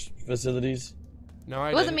 research facilities. No, I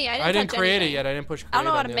It wasn't didn't. me. I didn't touch create anything. it yet. I didn't push create I don't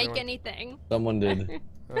know how on to the make other anything. Someone did. one.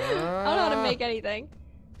 I don't know how to make anything.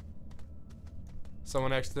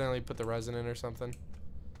 Someone accidentally put the resin in or something.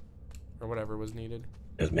 Or whatever was needed.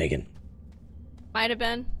 It was Megan. Might have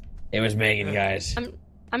been. It was Megan, guys.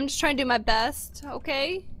 I'm just trying to do my best,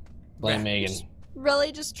 okay? Blame Megan.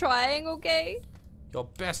 Really just trying, okay? Your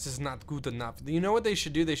best is not good enough. You know what they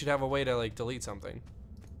should do? They should have a way to like delete something.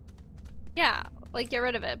 Yeah, like get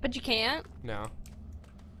rid of it, but you can't. No.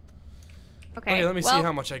 Okay. Okay, let me well, see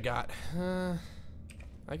how much I got.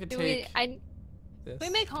 I could do take do this. we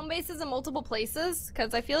make home bases in multiple places?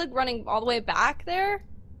 Because I feel like running all the way back there.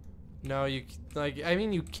 No, you like. I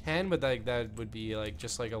mean, you can, but like that would be like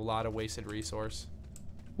just like a lot of wasted resource.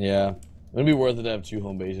 Yeah. It'd be worth it to have 2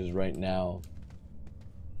 home bases right now.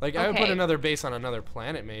 Like I would put Okay. another base on another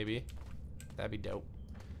planet, maybe. That'd be dope.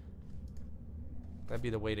 That'd be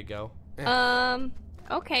the way to go.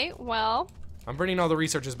 Okay, well, I'm bringing all the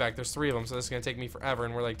researchers back. There's 3 of them, so this is gonna take me forever,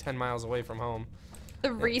 and we're like 10 miles away from home.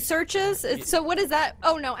 the researches. So what is that?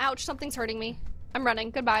 Oh no! Ouch! Something's hurting me. I'm running.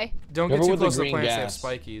 Goodbye. Don't get Remember too with the close to the green plants. gas? They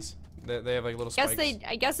have spikies. They have like little spikes.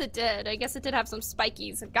 I guess it did. I guess it did have some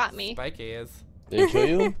spikies. It got me. Spikies. Did it kill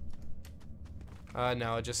you?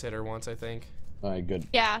 No, it just hit her once, I think. Alright, good.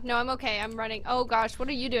 Yeah. No, I'm okay. I'm running. Oh gosh, what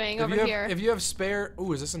are you doing over here? If you have spare,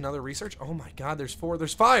 ooh, is this another research? Oh my God, there's 4.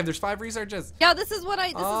 There's 5. There's 5 researches. Yeah, this is what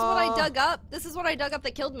I dug up. This is what I dug up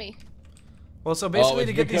that killed me. Well, so basically, it's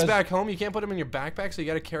to get these because- back home, you can't put them in your backpack, so you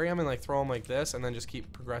got to carry them and like throw them like this, and then just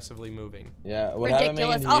keep progressively moving. Yeah, what happened,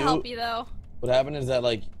 Ridiculous. Megan, to I'll you, help you though. what happened is that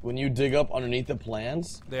like when you dig up underneath the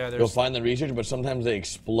plants, Yeah, you'll there's. find the research, but sometimes they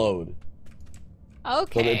explode.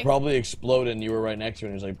 Okay. So they probably exploded and you were right next to it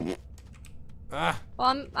and it's like... Ah.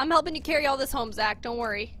 Well, I'm helping you carry all this home, Zach. Don't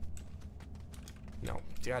worry. No.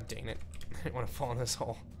 God dang it. I didn't want to fall in this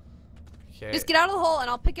hole. Okay. Just get out of the hole and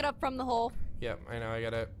I'll pick it up from the hole. Yep, I know. I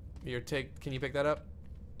gotta... Can you pick that up?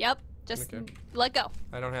 Yep. Just Okay. let go.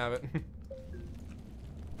 I don't have it.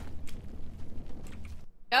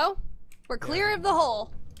 Go. We're clear of the hole.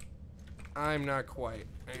 I'm not quite.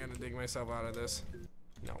 I gotta dig myself out of this.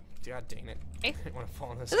 No. God dang it. Okay. I didn't want to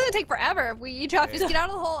fall in this This is gonna take forever. We each have to just get out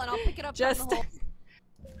of the hole and I'll pick it up from the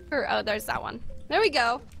hole. Oh, there's that one. There we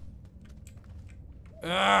go.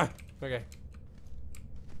 Ah! Okay.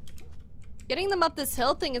 Getting them up this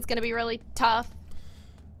hill thing is gonna be really tough.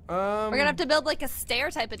 We're gonna have to build like a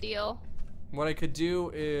stair type of deal. What I could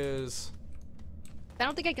do is... I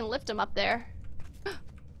don't think I can lift them up there.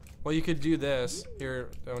 Well, you could do this. Here,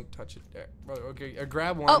 don't touch it. There. Okay,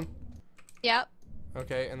 grab one. Oh. Yep.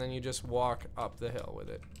 Okay, and then you just walk up the hill with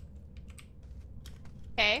it.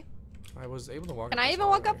 Okay. I was able to walk Can up I this even hill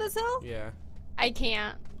walk up already. this hill? Yeah. I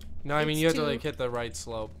can't. No, I mean, It's you have to, too- like, hit the right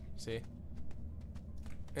slope. See?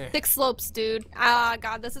 Eh. Thick slopes, dude. Ah,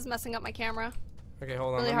 God, this is messing up my camera. Okay,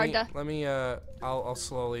 hold on. Really Let me, I'll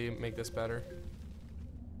slowly make this better.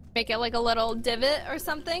 Make it like a little divot or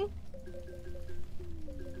something.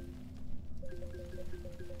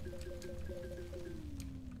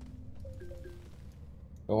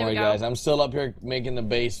 Don't There we worry, go. guys. I'm still up here making the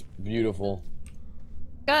base beautiful.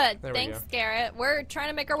 Good. There we Thanks, go. Garrett. We're trying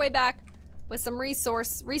to make our way back with some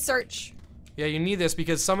research. Yeah, you need this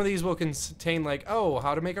because some of these will contain, like, oh,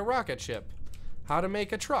 how to make a rocket ship. How to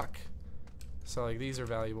make a truck. So, like, these are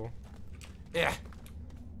valuable. Yeah.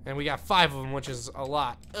 And we got 5 of them, which is a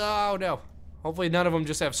lot. Oh, no. Hopefully none of them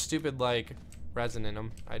just have stupid, like, resin in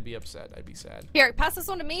them. I'd be upset. I'd be sad. Here, pass this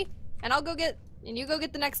one to me, and I'll go get, and you go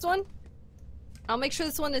get the next one. I'll make sure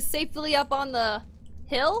this one is safely up on the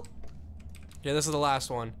hill. Yeah, this is the last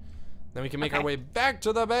one. Then we can make our Okay. way back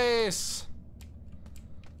to the base.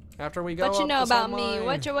 After we go What you up know this about whole me? mine.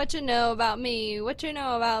 What you know about me? What you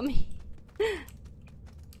know about me?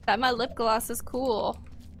 That my lip gloss is cool.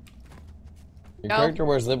 Your Go. character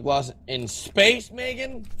wears lip gloss in space,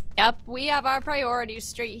 Megan? Yep, we have our priorities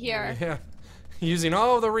straight here. Yeah. Using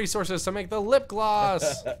all of the resources to make the lip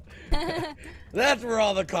gloss. That's where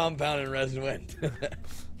all the compound and resin went.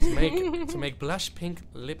 to make blush pink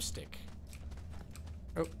lipstick.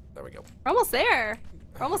 Oh, there we go. We're almost there.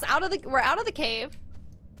 We're almost out of the. We're out of the cave,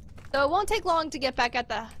 so it won't take long to get back at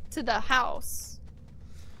to the house.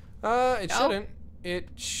 It No? shouldn't. It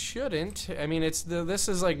shouldn't. I mean, this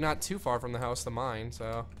is like not too far from the house, the mine.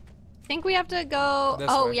 So I think we have to go. This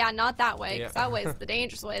Oh way. yeah, not that way. 'Cause Yeah. that way's the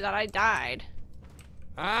dangerous way that I died.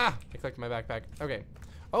 I clicked my backpack. Okay.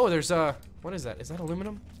 Oh, there's what is that? Is that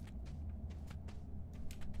aluminum?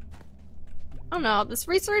 I don't know. This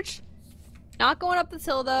research, not going up this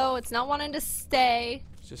hill though. It's not wanting to stay.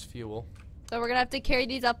 It's just fuel. So we're gonna have to carry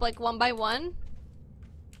these up like one by one.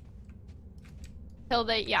 Till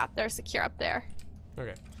they're secure up there.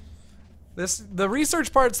 Okay. The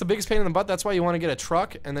research part's the biggest pain in the butt. That's why you want to get a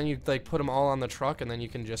truck, and then you like put them all on the truck, and then you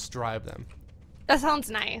can just drive them. That sounds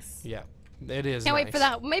nice. Yeah, it is. Can't wait for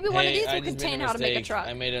that. Maybe one of these I will just made contain how to make a mistake. truck.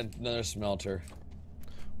 I made another smelter.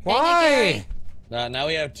 Why? Now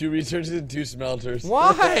we have 2 researchers and 2 smelters.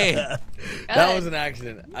 Why? That Good. was an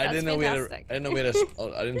accident. I That's didn't know fantastic. I didn't know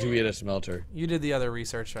we had a smelter. You did the other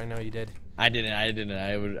research. I know you did. I didn't.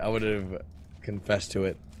 I would have confessed to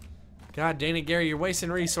it. God dang it, Gary, you're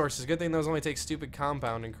wasting resources. Good thing those only take stupid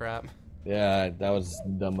compound and crap. Yeah, that was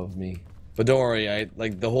dumb of me. But don't worry, I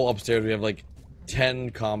like the whole upstairs. We have like 10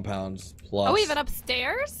 compounds plus. Oh, even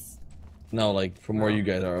upstairs? No, like from where Oh. you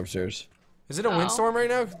guys are upstairs. Is it a Oh. windstorm right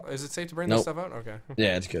now? Is it safe to bring this Nope. stuff out? Okay.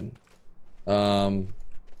 Yeah, it's good. Yeah,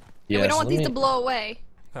 we don't want these to blow away.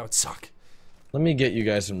 That would suck. Let me get you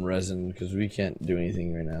guys some resin because we can't do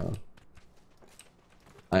anything right now.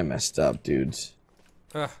 I messed up, dudes.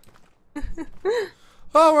 Ugh.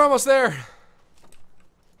 Oh, we're almost there.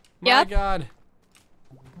 My Yep. God.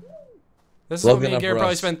 This is what Look me and enough Gary for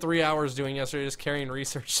probably us. spent 3 hours doing yesterday, just carrying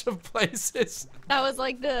research to places. That was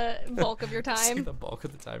like the bulk of your See time. the bulk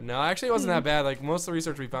of the time. No, actually, it wasn't that bad. Like most of the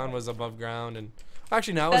research we found was above ground, and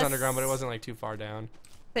actually, no, it was That's- underground, but it wasn't like too far down.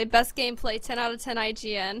 Say best gameplay, 10 out of 10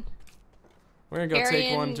 IGN. We're gonna go take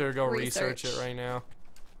Carrying one to go research research. it right now.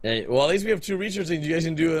 Yeah, well, at least we have 2 researchers. You guys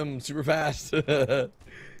can do them super fast.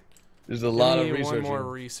 There's a lot of Give me researching. One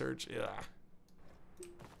more research. Yeah.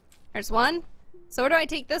 There's one. So where do I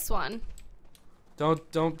take this one?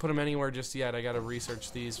 Don't put them anywhere just yet. I gotta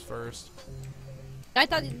research these first. I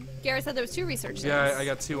thought Garrett said there was 2 research Yeah, things. I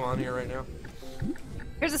got 2 on here right now.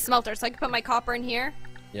 Here's a smelter, so I can put my copper in here.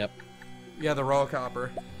 Yep. Yeah, the raw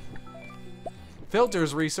copper.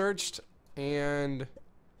 Filters researched, and it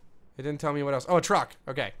didn't tell me what else. Oh, a truck.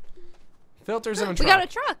 Okay. Filters and a truck. We got a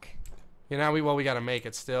truck. Yeah, now we gotta make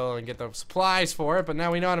it still and get the supplies for it, but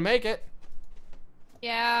now we know how to make it.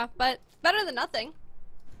 Yeah, but better than nothing.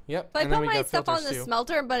 Yep. But I and then put we my got stuff on filters the too.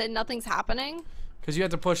 smelter, but nothing's happening. Because you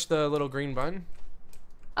have to push the little green button.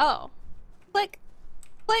 Oh. Click.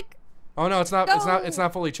 Click. Oh no, it's not. Go. It's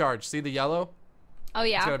not fully charged. See the yellow? Oh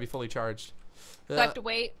yeah. It's gotta be fully charged. Do I have to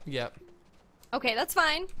wait? Yep. Okay, that's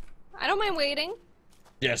fine. I don't mind waiting.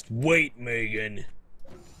 Just wait, Megan.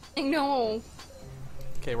 I know.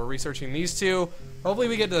 Okay, we're researching these two. Hopefully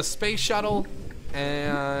we get the space shuttle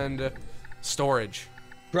and storage.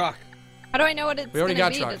 Truck. How do I know what it's We already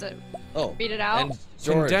gonna got be? truck. Does it Oh. read it out? And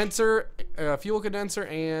storage. Condenser, fuel condenser,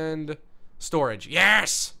 and storage.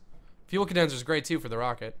 Yes! Fuel condenser is great too for the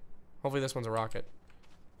rocket. Hopefully this one's a rocket.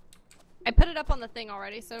 I put it up on the thing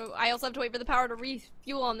already, so I also have to wait for the power to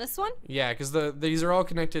refuel on this one? Yeah, because these are all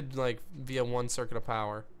connected like via one circuit of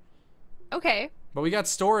power. Okay. But we got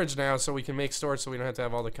storage now, so we can make storage so we don't have to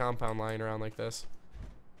have all the compound lying around like this.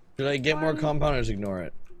 Should I get more compounders? Ignore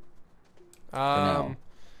it.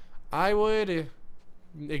 I would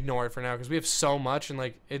ignore it for now because we have so much and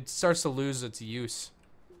like it starts to lose its use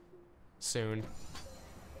soon.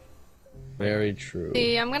 Very true.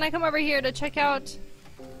 See, I'm gonna come over here to check out.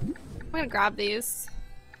 I'm gonna grab these.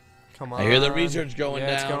 Come on. I hear the research going yeah,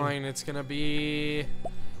 down. it's going. It's gonna be a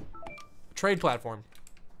trade platform.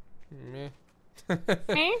 Meh.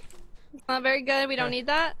 Okay. It's not very good. We don't need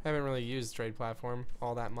that. Haven't really used trade platform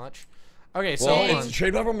all that much. Okay, so Well, hold it's on.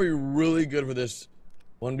 trade platform would be really good for this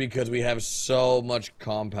one because we have so much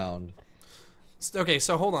compound. Okay,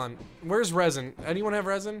 so hold on. Where's resin? Anyone have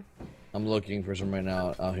resin? I'm looking for some right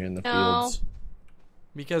now out here in the No. fields.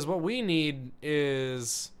 Because what we need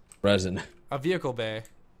is Resin. a vehicle bay.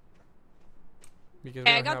 Because we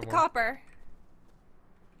Okay, I don't got have the one. copper.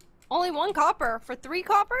 Only one copper for 3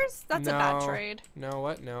 coppers? That's a bad trade. No,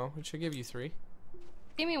 what? No. It should give you 3.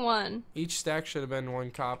 Give me 1. Each stack should have been 1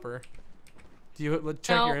 copper. Do you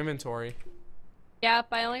check No. your inventory? Yep,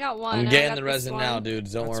 I only got 1. I'm and I getting got the this resin one. now,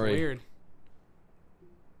 dudes. Don't That's worry. weird.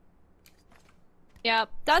 Yep,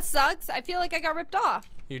 that sucks. I feel like I got ripped off.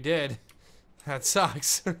 You did. That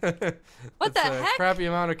sucks. What That's the a heck? crappy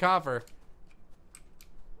amount of copper.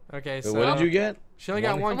 Okay, Wait, so what did you get? she only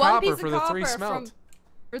got one One copper piece of for the 3 copper smelt.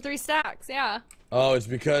 For 3 stacks, yeah. Oh, it's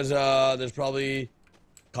because there's probably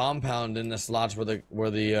compound in the slots where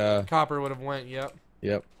the Copper would have went. Yep.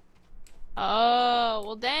 yep. Oh,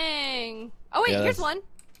 well dang. Oh wait, Yeah, here's that's- one. Or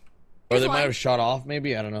Here's they might one. have shot off,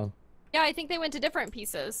 maybe. I don't know. Yeah, I think they went to different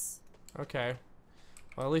pieces. Okay.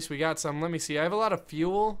 Well, at least we got some. Let me see. I have a lot of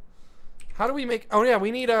fuel. How do we make? Oh yeah,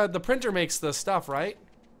 we need the printer makes the stuff, right?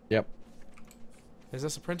 Yep. Is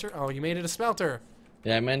this a printer? Oh, you made it a smelter.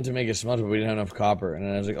 Yeah, I meant to make a smelter, but we didn't have enough copper, and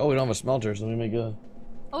then I was like, oh, we don't have a smelter, so let me make a.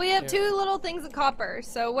 Oh, we have Yeah. 2 little things of copper.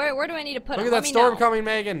 So where do I need to put Look them? at that storm coming,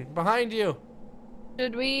 Megan. Behind you.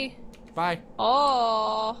 Should we? Bye.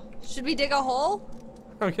 Oh, should we dig a hole?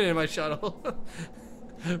 I'm getting in my shuttle.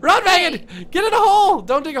 Run, Megan! Get in a hole!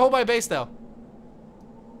 Don't dig a hole by base, though.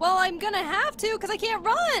 Well, I'm gonna have to, because I can't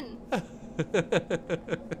run.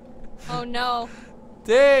 Oh no.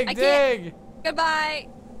 Dig, I dig. can't. Goodbye.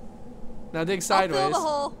 Now dig I'll sideways. fill the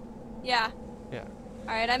hole. Yeah. Yeah.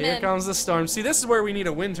 Alright, I'm Here in. comes the storm. See, this is where we need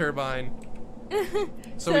a wind turbine.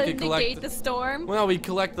 So we to could collect. negate the storm. Well, we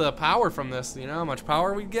collect the power from this. You know how much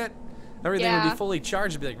power we get? Everything would Yeah. be fully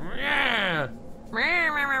charged. It'd be like, "Meow,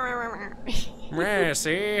 meow,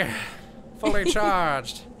 see? Fully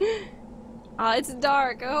charged. It's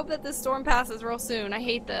dark. I hope that this storm passes real soon. I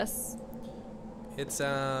hate this. It's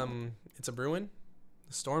a brewing.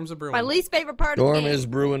 The storm's a brewing. My least favorite part of the Storm game. is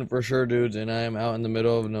brewing for sure, dudes, and I am out in the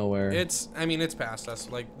middle of nowhere. I mean, it's past us.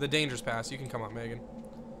 Like, the danger's past. You can come up, Megan.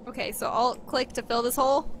 Okay, so I'll click to fill this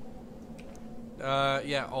hole.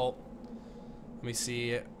 Yeah, alt. Let me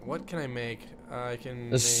see. What can I make? I can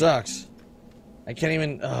This make... sucks. I can't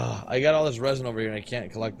even. I got all this resin over here, and I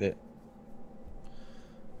can't collect it.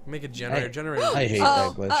 Make a generator. Generator. I hate Uh-oh,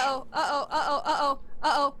 that glitch. uh-oh, uh-oh, uh-oh, uh-oh,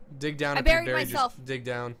 uh-oh. Dig down. I if you're buried buried, just myself. dig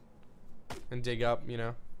down. And dig up, you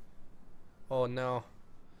know. Oh, no.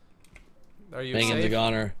 Are you Megan's a safe?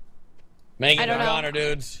 goner. I Megan's a don't know. goner,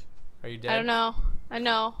 dudes. Are you dead? I don't know. I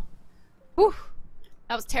know. Whew.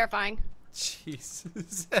 That was terrifying.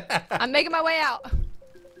 Jesus. I'm making my way out.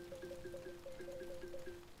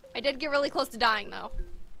 I did get really close to dying, though.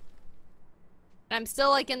 And I'm still,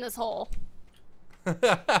 like, in this hole.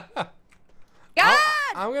 God!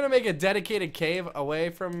 I'm gonna make a dedicated cave away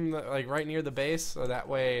from the, like right near the base, so that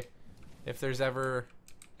way, if there's ever,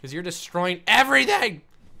 because you're destroying everything.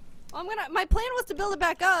 My plan was to build it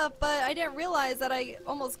back up, but I didn't realize that I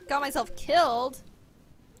almost got myself killed.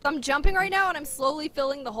 So I'm jumping right now and I'm slowly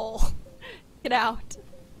filling the hole. Get out.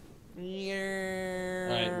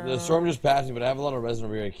 Alright, the storm just passed me, but I have a lot of resin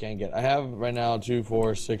over here I can't get. I have right now 2,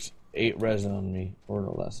 4, 6, 8 resin on me. Or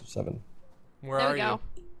no less, 7. Where There are we you?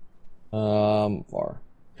 go. Far.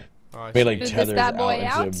 Oh, I Made see. like Move this tethers bad boy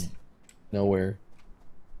out out? into nowhere.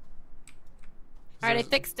 Alright, I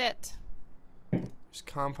fixed it. There's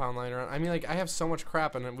compound lying around. I mean, like, I have so much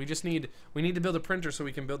crap, and we need to build a printer so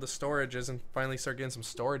we can build the storages and finally start getting some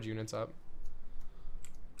storage units up.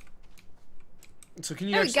 So can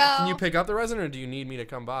you can you pick up the resin, or do you need me to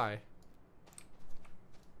come by?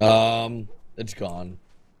 It's gone.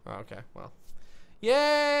 Oh, okay, well,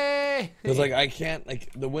 yay! Because like I can't, like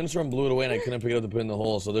the windstorm blew it away and I couldn't pick it up to put in the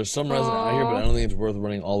hole. So there's some resin out here, but I don't think it's worth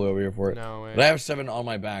running all the way over here for it. No way. But I have 7 on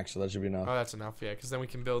my back, so that should be enough. Oh, that's enough, yeah. Because then we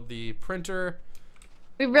can build the printer.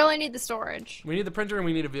 We really need the storage. We need the printer and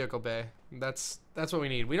we need a vehicle bay. That's what we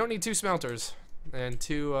need. We don't need 2 smelters and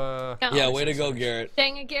 2. Yeah, way to go, Garrett.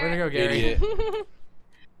 Dang it, Garrett. Way to go, Gary. Idiot.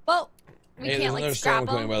 Well, we Hey, can't there's like another scrap storm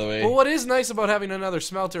coming, them. by the way. Well, what is nice about having another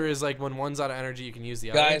smelter is like when one's out of energy, you can use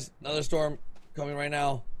the other. Guys, another storm coming right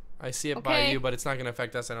now. I see it by you, but it's not gonna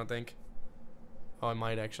affect us, I don't think. Oh, it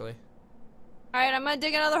might actually. Alright, I'm gonna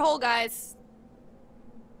dig another hole, guys.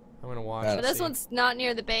 I'm gonna watch. But But this one's not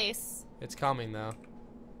near the base. It's coming though.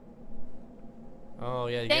 Oh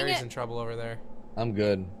yeah, Dang Gary's it. in trouble over there. I'm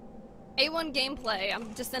good. A1 gameplay.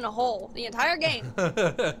 I'm just in a hole the entire game. I'm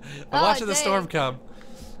watching the dang. storm come.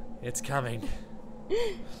 It's coming.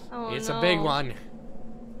 Oh, It's no. a big one.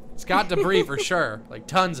 It's got debris for sure, like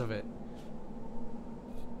tons of it.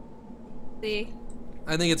 See.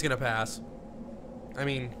 I think it's gonna pass. I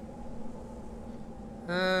mean,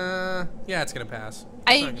 yeah, it's gonna pass.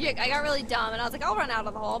 I got really dumb and I was like, I'll run out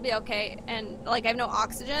of the hole, I'll be okay. And like I have no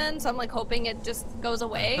oxygen, so I'm like hoping it just goes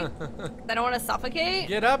away. 'Cause I don't want to suffocate.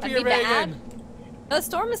 Get up That'd here, be bad. Megan. The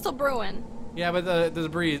storm is still brewing. Yeah, but the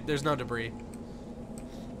debris, there's no debris.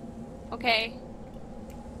 Okay.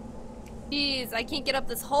 Jeez, I can't get up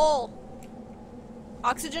this hole.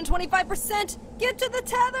 Oxygen 25%. Get to the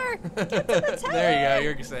tether. Get to the tether. There you go,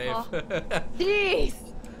 you're safe. Oh. Jeez.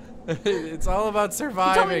 It's all about You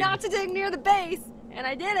surviving. told me not to dig near the base, and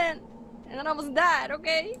I didn't. And then I almost died,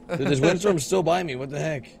 okay? Dude, this windstorm's still by me. What the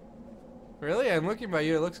heck? Really? I'm looking by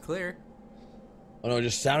you. It looks clear. Oh no, it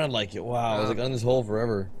just sounded like it. Wow, I was like on this hole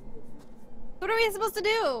forever. What are we supposed to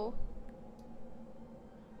do?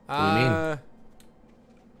 do you mean?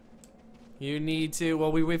 You need to.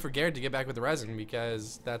 Well, we wait for Garrett to get back with the resin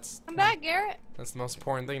because that's Come back, Garrett. the most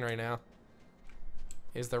important thing right now.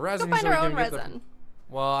 Is the Go resin. find so our we own can get resin.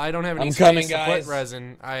 Well, I don't have any I'm space coming, to guys. put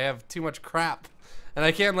resin. I have too much crap, and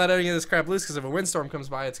I can't let any of this crap loose because if a windstorm comes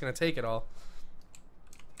by, it's gonna take it all.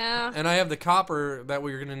 Yeah. And I have the copper that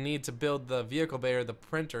we're gonna need to build the vehicle bay or the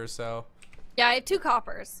printer. So. Yeah, I have 2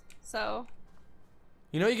 coppers, so.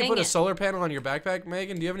 You know you can Dang put a it. solar panel on your backpack,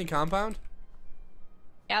 Megan. Do you have any compound?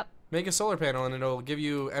 Yep. Make a solar panel and it'll give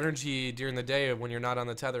you energy during the day when you're not on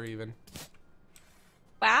the tether even.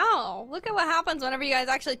 Wow. Look at what happens whenever you guys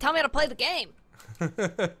actually tell me how to play the game.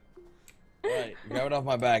 Alright, grab it off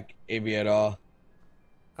my back, Aviator.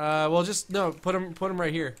 Well, just no. Put them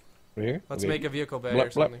right here. Right here? Let's Okay. make a vehicle bay Blep,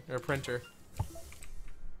 or something, or a printer.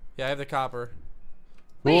 Yeah, I have the copper.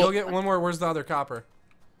 Wait. Go get one more. Where's the other copper?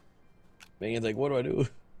 Megan's like, what do I do?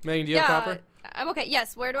 Megan, do you have copper? I'm okay.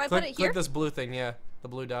 Yes, where do I put it? Here? Click this blue thing. Yeah, the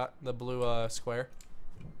blue dot, the blue square.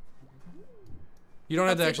 You don't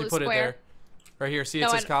have to What's the actually blue put it square? there. Right here. See, it No,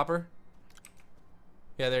 says I- copper.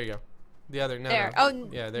 Yeah, there you go. The other no. There. No. Oh,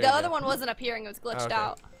 yeah, there the you other go. one wasn't appearing. It was glitched Okay.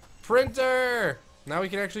 out. Printer. Now we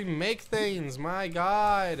can actually make things. My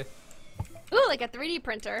God. Ooh, like a 3D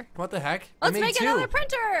printer. What the heck? Let's I made make 2. another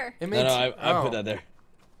printer. It No, made no, two. I put that there.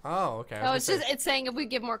 Oh, okay. No, it's just it's saying if we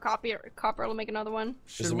give more copper, it'll make another one.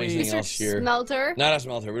 Just Should amazing we? else here. Smelter. Not a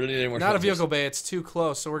smelter. We don't need any more Not a smelters. vehicle bay. It's too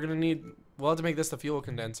close. So we're gonna need. We'll have to make this the fuel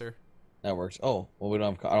condenser. That works. Oh, well, we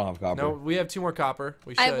don't have. I don't have copper. No, we have 2 more copper.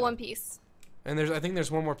 We should. I have 1 piece. And I think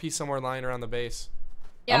there's 1 more piece somewhere lying around the base.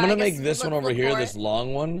 Yeah, I'm gonna I guess make this one over look here, for this it.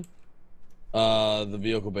 long one. The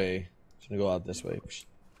vehicle bay. It's gonna go out this way.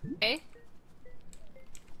 Okay.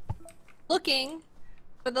 Looking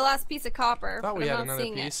for the last piece of copper. Thought we but had I'm not another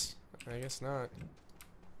seeing piece. I guess not. It.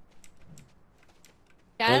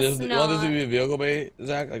 Guess You want this to not. be a vehicle bay,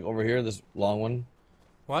 Zach? Like over here, this long one.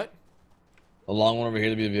 What? A long one over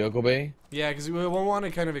here to be a vehicle bay. Yeah, because we will want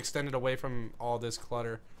to kind of extend it away from all this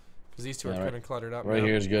clutter. Because these 2 are Yeah, kind of cluttered up. Right now.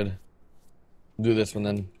 here is good. Do this one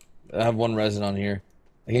then. I have 1 resin on here.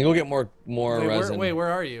 I can go get more Wait, resin. where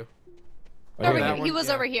are you? Right here. Over here. He one? was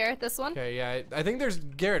Yeah. over here. This one. Okay, yeah. I think there's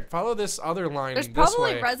Garrett. Follow this other line. There's this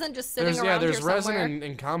probably way. resin just sitting around Yeah, there's here resin somewhere.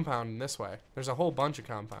 and compound this way. There's a whole bunch of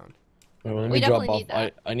compound. Wait, let We me drop definitely off. need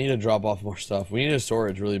that. I need to drop off more stuff. We need a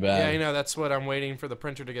storage really bad. Yeah, I know. That's what I'm waiting for the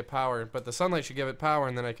printer to get power. But the sunlight should give it power,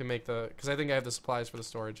 and then I can make the. Because I think I have the supplies for the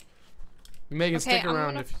storage. Megan, Okay, stick I'm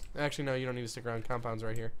around. gonna- If actually no, you don't need to stick around. Compound's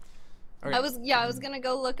right here. Okay. I was gonna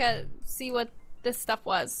go look at see what this stuff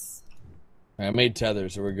was. I made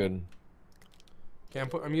tethers, so we're good. Okay,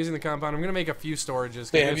 I'm using the compound. I'm gonna make a few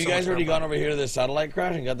storages. Hey, have you guys already gone over here to the satellite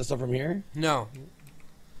crash and got the stuff from here? No.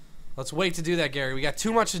 Let's wait to do that, Gary. We got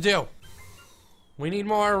too much to do. We need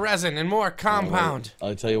more resin and more compound.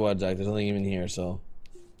 I'll tell you what, Zach. There's nothing even here, so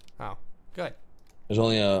Oh, good. there's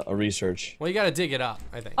only a research. Well, you gotta dig it up,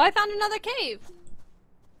 I think. Oh, I found another cave.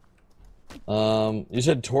 You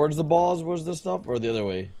said towards the balls was the stuff, or the other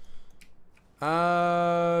way?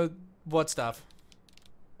 What stuff?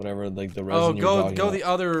 Whatever, like the resin Oh, you're go talking the about.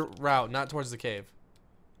 other route, not towards the cave.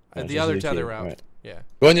 Right, The just other the tether cave, route. right. Yeah.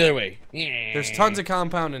 Going the other way. There's tons of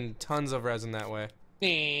compound and tons of resin that way.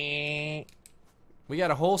 We got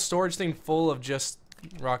a whole storage thing full of just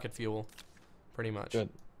rocket fuel, pretty much. Good.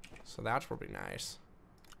 So that's probably nice.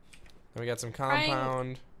 Then we got some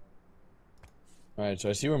compound. Alright, so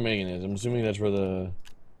I see where Megan is. I'm assuming that's where the...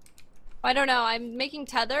 I don't know. I'm making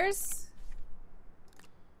tethers.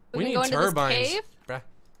 We can need go into turbines. This cave. Bruh.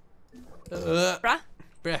 Bruh.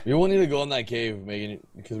 Bruh. We won't need to go in that cave, Megan,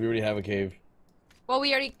 because we already have a cave. Well,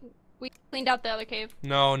 we cleaned out the other cave.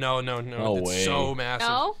 No. No It's way. so massive.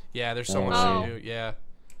 No? Yeah, there's so No much way. to do. Yeah.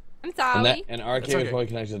 I'm sorry. And our That's cave okay. is probably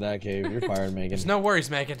connected to that cave. You're fired, Megan. There's no worries,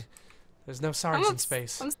 Megan. There's no sorries in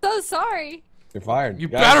space. I'm so sorry. You're fired. You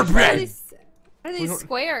Guys, better What are Brad. these, what are these don't-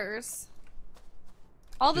 squares?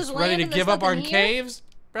 All this Just land ready to and give there's up our nothing here? caves,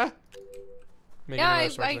 bruh? Megan, Yeah, another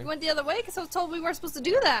storage I thing. went the other way because I was told we weren't supposed to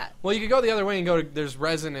do that. Well, you could go the other way and go to. There's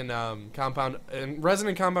resin and compound, and resin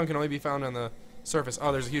and compound can only be found on the surface.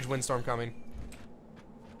 Oh, there's a huge windstorm coming.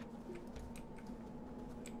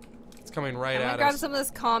 It's coming right I'm gonna at grab us. some of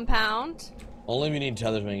this compound. Only if we need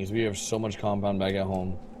tethers, Megan, because we have so much compound back at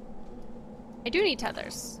home. I do need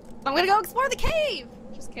tethers. I'm gonna go explore the cave.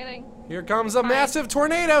 Just kidding. Here comes a Fine. massive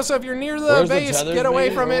tornado. So if you're near the Where's the base, tethers, get away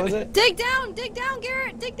Megan? from Where was it. Dig down,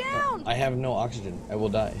 Garrett, dig down. I have no oxygen. I will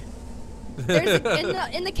die. There's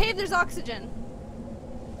in the cave. There's oxygen.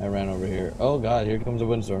 I ran over here. Oh god, here comes a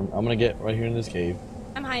windstorm. I'm gonna get right here in this cave.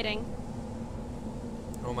 I'm hiding.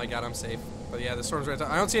 Oh my God, I'm safe. But yeah, the storm's right.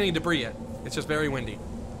 I don't see any debris yet. It's just very windy.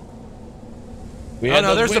 We Oh had no,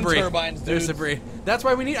 those there's wind debris. turbines, There's dude. debris. That's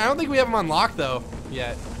why we need. I don't think we have them unlocked though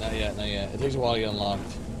yet. Not yet, not yet. It takes a while to get unlocked.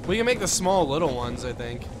 We can make the small little ones, I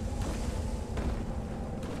think.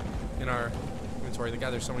 In our inventory.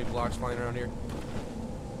 God, there's so many blocks flying around here.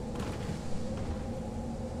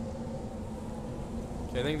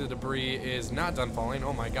 Okay, I think the debris is not done falling.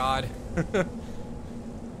 Oh my God.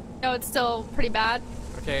 No, it's still pretty bad.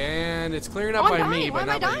 Okay, and it's clearing up Oh, I'm by dying. me, Why but am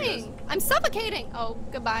I not by you guys. dying? I'm suffocating. Oh,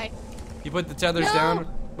 goodbye. You put the tethers No. down,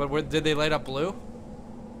 but did they light up blue?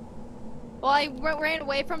 Well, I ran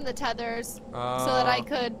away from the tethers so that I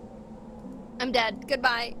could. I'm dead.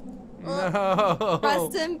 Goodbye. No.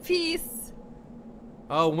 Rest in peace.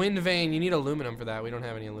 Oh, wind vane. You need aluminum for that. We don't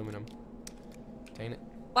have any aluminum. Dang it.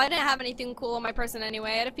 Well, I didn't have anything cool on my person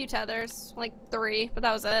anyway. I had a few tethers, like 3, but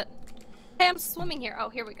that was it. Hey, I'm swimming here. Oh,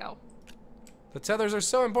 here we go. The tethers are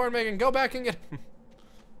so important, Megan. Go back and get them.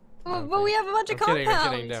 Oh, but we have a bunch of I'm compounds. kidding.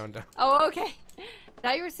 I'm kidding. Down. Oh, okay.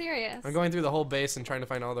 Now you were serious. I'm going through the whole base and trying to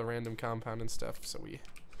find all the random compound and stuff. So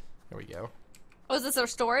there we go. Oh, is this our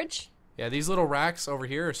storage? Yeah, these little racks over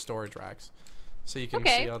here are storage racks, so you can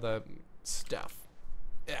Okay. see all the stuff.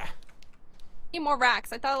 Yeah. Need more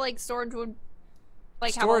racks. I thought like storage would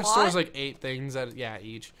like Storage have a lot. stores like 8 things at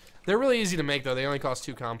each. They're really easy to make though. They only cost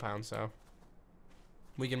 2 compounds, so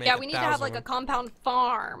we can make. Yeah, we need to have 1,000 like a of them. compound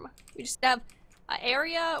farm. We just have an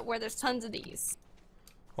area where there's tons of these.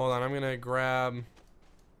 Hold on, I'm gonna grab.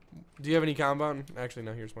 Do you have any compound? Actually,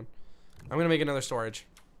 no. Here's one. I'm gonna make another storage.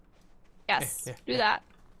 Yes, yeah, do that.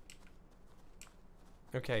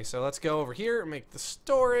 Okay, so let's go over here, make the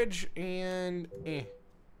storage, and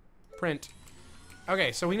print.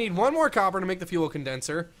 Okay, so we need 1 more copper to make the fuel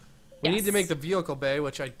condenser. We need to Yes. make the vehicle bay,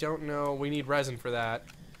 which I don't know. We need resin for that.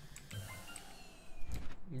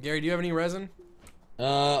 Gary, do you have any resin?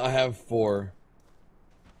 I have 4.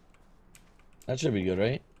 That should be good,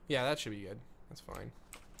 right? Yeah, that should be good. That's fine.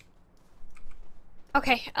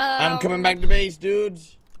 Okay. I'm coming back to base,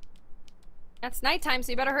 dudes. It's nighttime,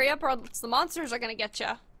 so you better hurry up, or else the monsters are gonna get you.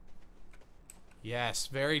 Yes,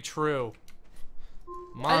 very true.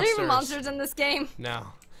 Are Monsters. there even monsters in this game? No.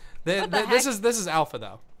 What the This heck? is alpha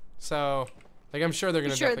though. So Like I'm sure they're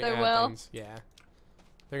gonna Sure definitely they add will. things. Yeah.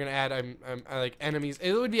 They're gonna add like enemies.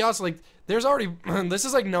 It would be also like there's already this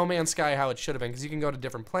is like No Man's Sky how it should have been because you can go to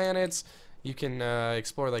different planets. You can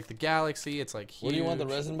explore like the galaxy. It's like huge. Where do you want the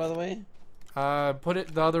resin, by the way? Put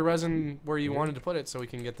it the other resin where you wanted to put it so we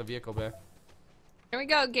can get the vehicle bay. Here we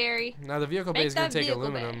go, Gary. Now the vehicle bay Make is gonna that take vehicle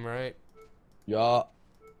aluminum, bay. right? Yeah.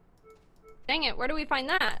 Dang it, where do we find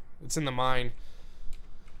that? It's in the mine.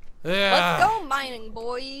 Yeah. Let's go mining,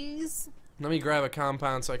 boys. Let me grab a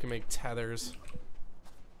compound so I can make tethers.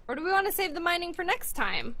 Or do we want to save the mining for next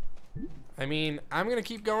time? I mean, I'm gonna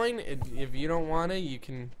keep going. If you don't want to, you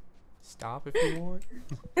can stop if you want.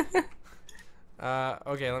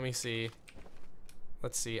 Okay, let me see.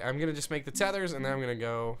 Let's see. I'm gonna just make the tethers, and then I'm gonna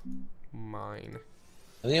go mine.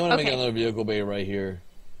 I think I want to make Okay. another vehicle bay right here.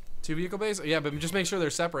 2 vehicle bays? Yeah, but just make sure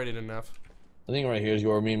they're separated enough. I think right here is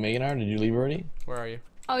where me and Megan are. Did you leave already? Where are you?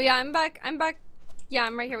 Oh yeah, I'm back. Yeah,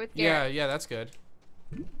 I'm right here with Garrett. Yeah, that's good.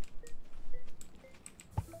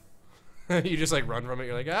 You just like run from it.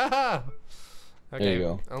 You're like, ah. Okay. There you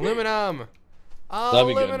go. Aluminum. That'd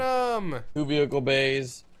be good. Aluminum. 2 vehicle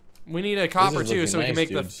bays. We need a copper is too, looking so we can nice, make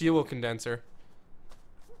the dudes. fuel condenser.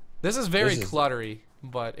 This is very This is cluttery,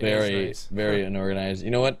 but it Very, is very unorganized.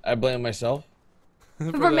 You know what? I blame myself.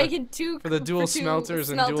 nice. We're making two for the dual for two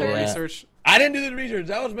smelters and dual Yeah. research. I didn't do the research.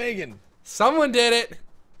 That was Megan. Someone did it.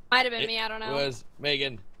 Might have been me. I don't It know. was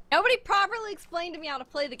Megan. Nobody properly explained to me how to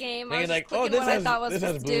play the game. I was Megan's just like, oh, clicking this what I thought was has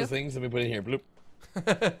supposed to blue do. things. Let me put it in here.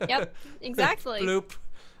 Bloop. Yep, exactly. Bloop.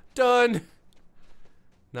 Done.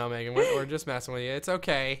 No, Megan, we're just messing with you. It's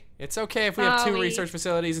okay. It's okay if we have 2 Sorry. research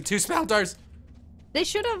facilities and 2 smelters. They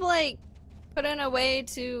should have like put in a way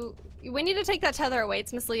to. We need to take that tether away.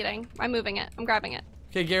 It's misleading. I'm moving it. I'm grabbing it.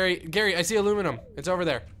 Okay, Gary, I see aluminum. It's over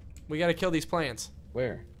there. We gotta kill these plants.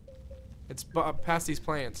 Where? It's past these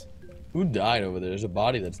plants. Who died over there? There's a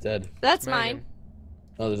body that's dead. That's Megan. mine.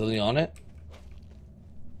 Oh, there's nothing on it?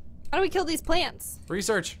 How do we kill these plants?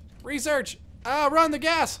 Research. Ah, run the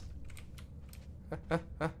gas.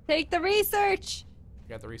 Take the research.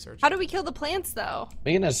 Got the research. How do we kill the plants though?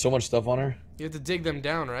 Megan has so much stuff on her. You have to dig them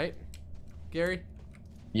down, right, Gary?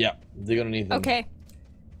 Yeah, dig underneath them. Okay.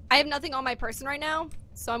 I have nothing on my person right now,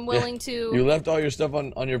 so I'm willing You to. left all your stuff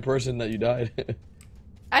on your person that you died.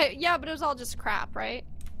 Yeah, but it was all just crap, right?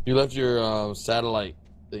 You left your satellite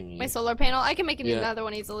thingy. My solar panel. I can make Yeah. another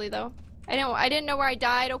one easily though. I didn't know where I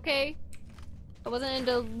died. Okay. I wasn't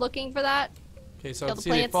into looking for that. Okay, so Kill the see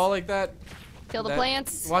they plants. fall like that. Kill the That-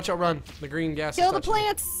 plants. Watch out, run. The green gas. Kill is the touching you.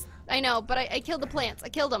 plants. I know, but I killed the plants. I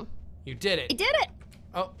killed them. You did I it. did it.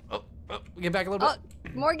 Oh, get back a little Oh,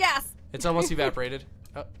 bit. more gas. It's almost evaporated.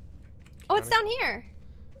 Oh, Oh, it's down here.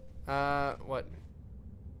 what?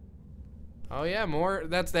 Oh yeah, more.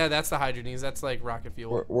 That's the hydrogens. That's like rocket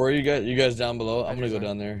fuel. Where are you guys? You guys down below? I'm gonna go Hydrogen.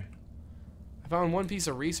 down there. I found 1 piece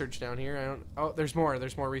of research down here. I don't. Oh, there's more.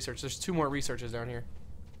 There's more research. There's 2 more researches down here.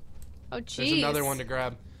 Oh, jeez. There's another one to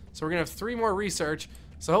grab. So we're gonna have 3 more research.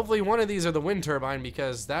 So hopefully one of these are the wind turbine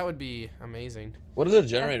because that would be amazing. What does a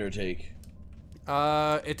generator take?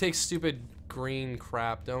 It takes stupid green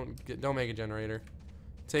crap. Don't make a generator.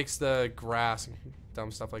 It takes the grass and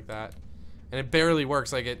dumb stuff like that, and it barely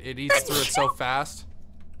works. Like it eats through it so fast.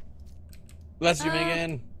 Bless you,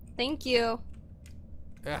 Megan. Thank you.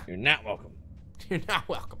 Yeah, You're not welcome. you're not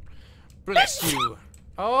welcome. Bless you.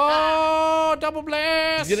 Oh, double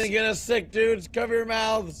blast. He's gonna get us sick, dudes. Cover your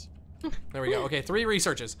mouths. There we go. Okay, 3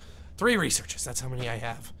 researches. 3 researches. That's how many I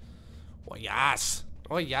have. Oh yes.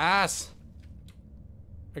 Oh yes.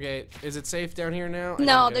 Okay, is it safe down here now? I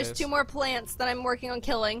No, think it there's is. 2 more plants that I'm working on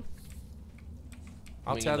killing.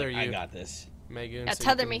 I'll Megan's tether like, you, I got this. Megan. Yeah, so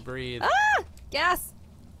tether you can me. breathe. Ah! Gas.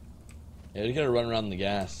 Yeah, you gotta run around the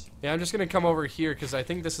gas. Yeah, I'm just gonna come over here because I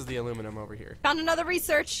think this is the aluminum over here. Found another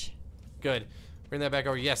research. Good. Bring that back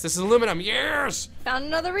over. Yes, this is aluminum. Yes. Found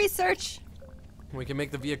another research. We can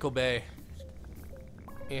make the vehicle bay.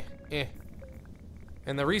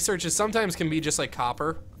 And the researches sometimes can be just like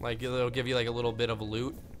copper. Like it'll give you like a little bit of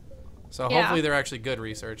loot. So Yeah. hopefully they're actually good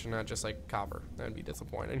research and not just like copper. That'd be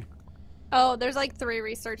disappointing. Oh, there's like 3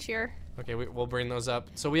 research here. Okay, we'll bring those up.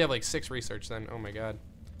 So we have like 6 research then. Oh my god.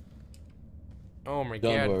 Oh my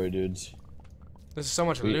Don't god. worry, dudes. This is so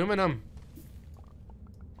much Sweet. aluminum.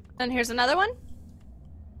 And here's another one.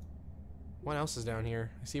 What else is down here?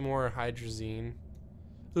 I see more hydrazine.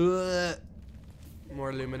 Ugh. More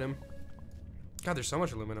aluminum. God, there's so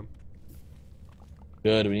much aluminum.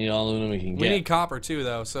 Good. We need all aluminum we can We get. need copper too,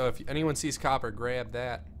 though. So if anyone sees copper, grab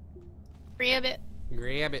that. Grab it.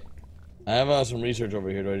 Grab it. I have some research over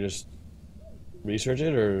here. Do I just research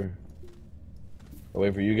it or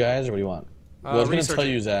wait for you guys, or what do you want? Well, I was gonna Research tell it.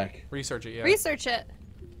 you, Zach. Research it, yeah. Research it.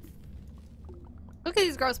 Look at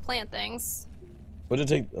these gross plant things. What did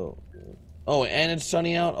it take? Oh, and it's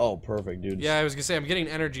sunny out? Oh, perfect, dude. Yeah, I was gonna say, I'm getting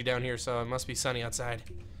energy down here, so it must be sunny outside.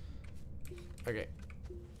 Okay.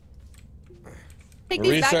 Take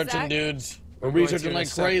We're these back, researching, Zach. dudes. We're I'm going to researching in a like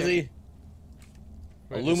second. crazy.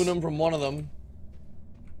 Wait, Aluminum from one of them.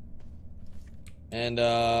 And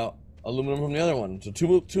aluminum from the other one. So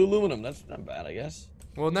two aluminum. That's not bad, I guess.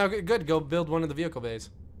 Well, now good. Go build one of the vehicle bays.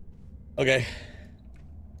 Okay.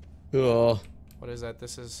 Cool. What is that?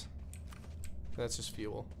 That's just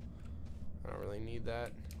fuel. I don't really need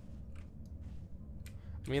that.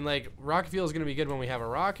 I mean, like, rocket fuel is gonna be good when we have a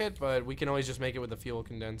rocket, but we can always just make it with the fuel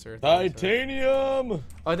condenser thing, so. Titanium! Oh,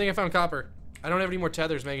 I think I found copper. I don't have any more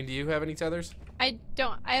tethers, Megan. Do you have any tethers? I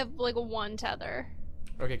don't. I have like one tether.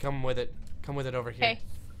 Okay, come with it. Come with it over here. Okay.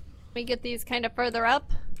 Let me get these kind of further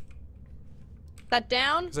up. That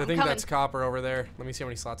down. Because I I'm think coming. that's copper over there. Let me see how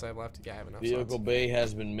many slots I have left. Yeah, I have enough Vehicle slots. bay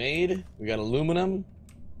has been made. We got aluminum.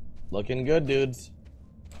 Looking good, dudes.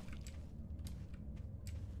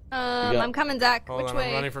 I'm coming, Zach. Hold Which on, way?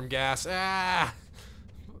 I'm running from gas. Ah!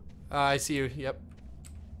 I see you. Yep.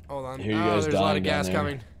 Hold on. Here you Oh, guys there's a lot of dying gas down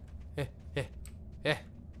coming.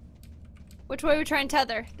 Which way we try and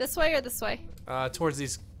tether? This way or this way? Towards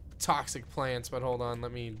these toxic plants, but hold on.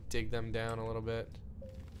 Let me dig them down a little bit.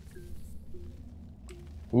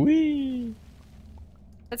 Whee!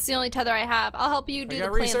 That's the only tether I have. I'll help you do I the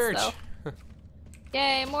got plants, research. though.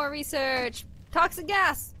 Yay, more research. Toxic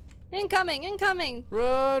gas. Incoming, incoming.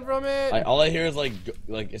 Run from it. All I hear is like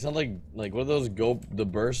it sounds like what are those the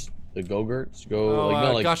bursts, the go-gurts? Oh, Like,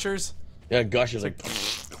 no, like gushers. yeah, gushers like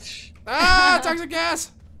Ah, toxic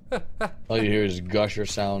gas. all you hear is gusher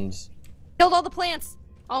sounds. Killed all the plants.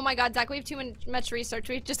 Oh my god, Zach, we have too much research.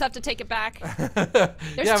 We just have to take it back.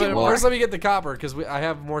 Yeah, two but more. first let me get the copper because I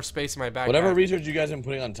have more space in my backpack. Whatever research you guys have been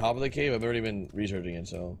putting on top of the cave, I've already been researching it,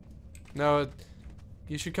 so. No,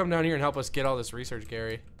 you should come down here and help us get all this research,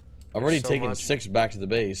 Gary. I've already so taken much. 6 back to the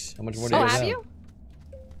base. How much more do you Oh, guys have you?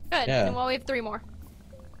 Good. Yeah. Then well, we have 3 more.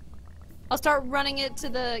 I'll start running it to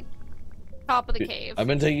the top of the cave. I've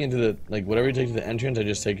been taking it to the, whatever you take to the entrance, I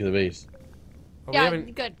just take to the base. Oh, Yeah,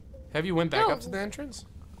 good. Have you went back No. up to the entrance?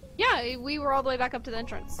 Yeah, we were all the way back up to the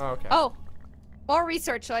entrance. Oh, okay. Oh, more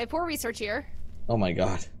research. So I have 4 research here. Oh my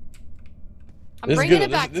god. I'm This is bringing good.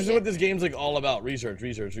 it back This is to what you. this game's like all about. Research.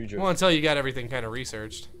 Well, until you got everything kind of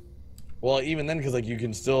researched. Well, even then, because you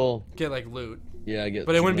can still Get, like, loot. I get.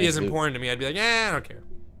 But it wouldn't be as loot. important to me. I'd be like, I don't care.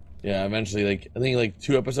 Yeah, eventually, I think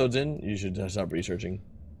 2 episodes in, you should stop researching.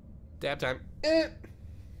 Dab time.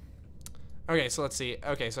 Okay, so let's see.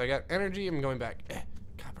 Okay, so I got energy. I'm going back.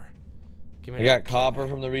 Copper. Give me I got copper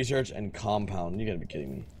from the research and compound. You gotta be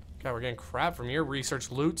kidding me, God, we're getting crap from your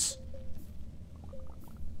research loots.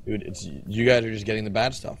 dude. It's you guys are just getting the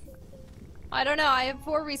bad stuff. I don't know. I have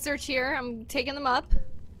 4 research here. I'm taking them up.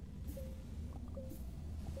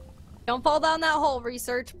 Don't fall down that hole,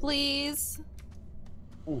 research, please.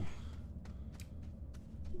 Oof.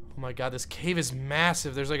 Oh my god, this cave is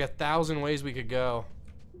massive. There's like 1,000 ways we could go.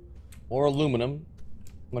 More aluminum.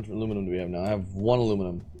 How much aluminum do we have now? I have 1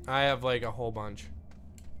 aluminum. I have like a whole bunch.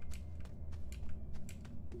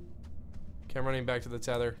 Okay, I'm running back to the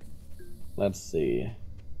tether. Let's see.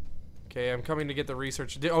 Okay, I'm coming to get the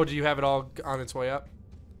research. Oh, do you have it all on its way up?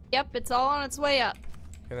 Yep, it's all on its way up.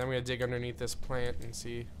 Okay, then I'm gonna dig underneath this plant and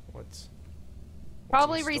see what's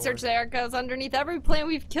Probably in store. research there, because underneath every plant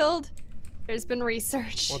we've killed, there's been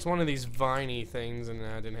research. Well, it's one of these viney things, and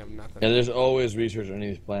I didn't have nothing. Yeah, there's always research on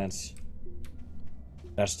these plants.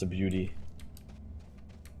 That's the beauty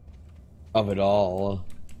of it all.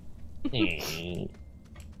 Well,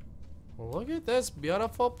 look at this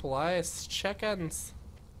beautiful place, chickens.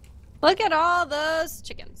 Look at all those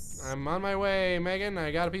chickens. I'm on my way, Megan.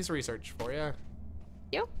 I got a piece of research for you.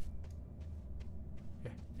 You?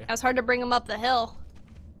 Yeah. It was hard to bring them up the hill.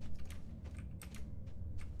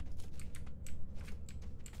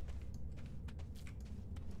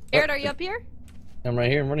 Garrett, are you up here? I'm right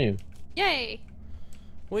here in front of you. Yay!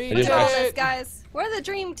 We I Look just- at all did this, it. guys. We're the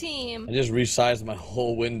dream team. I just resized my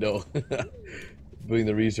whole window doing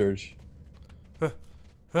the research.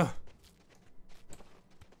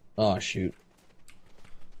 Oh shoot.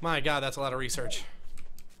 My god, that's a lot of research.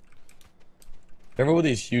 Careful with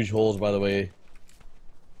these huge holes, by the way.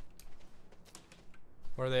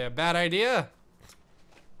 Were they a bad idea?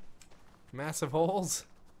 Massive holes?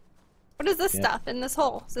 What is this Yeah. stuff in this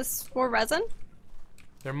hole? Is this more resin?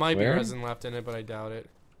 There might Where? be resin left in it, but I doubt it.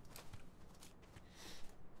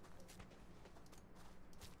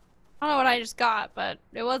 I don't know what I just got, but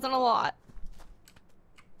it wasn't a lot.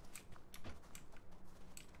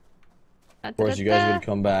 Of course, you guys would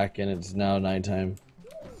come back, and it's now nighttime.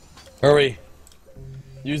 Hurry!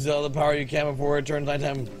 Use all the power you can before it turns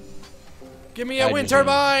nighttime. Give me a wind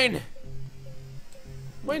turbine!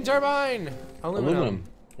 Wind turbine! Aluminum.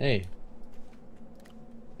 Hey.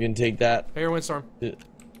 You can take that. Here, windstorm.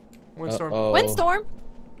 Windstorm. Windstorm?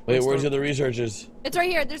 Wait, where's the other researchers? It's right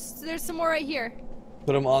here. There's some more right here.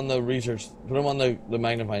 Put them on the research. Put them on the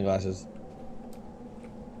magnifying glasses.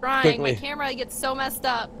 Trying. Quickly. My camera gets so messed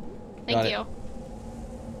up. Thank you.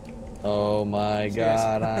 Oh my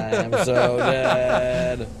god, I am so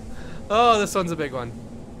dead. Oh, this one's a big one.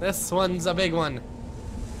 This one's a big one.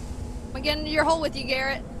 I'm getting into your hole with you,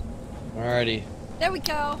 Garrett. Alrighty. There we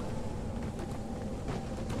go.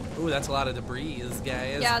 Ooh, that's a lot of debris,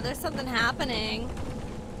 guys. Yeah, there's something happening.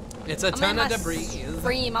 It's a ton of debris.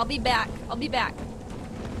 Stream. I'll be back. I'll be back.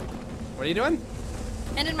 What are you doing?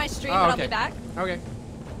 Ending my stream, Oh, but I'll okay. be back. Okay.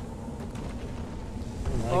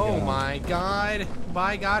 Oh my god.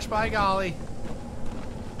 By gosh, by golly.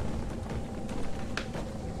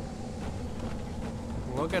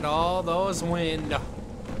 Look at all those wind.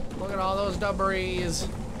 Look at all those debris.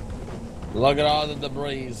 Look at all the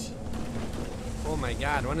debris. Oh my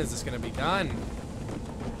god, when is this gonna be done?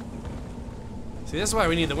 See, this is why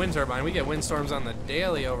we need the wind turbine. We get windstorms on the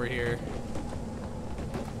daily over here.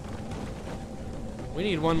 We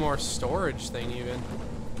need one more storage thing even.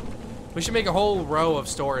 We should make a whole row of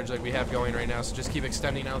storage like we have going right now, so just keep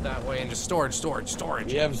extending out that way and just storage.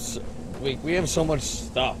 We have so much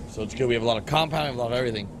stuff, so it's good. We have a lot of compound, we have a lot of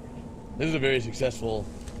everything. This is a very successful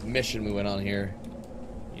mission we went on here.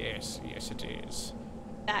 Yes, yes it is.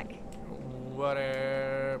 Back. What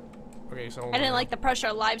okay, so I didn't like the pressure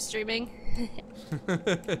of live streaming.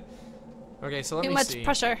 Okay, so let Too me much see.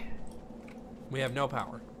 pressure. We have no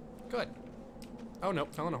power. Good. Oh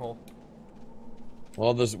nope, fell in a hole.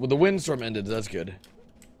 Well, the windstorm ended, that's good.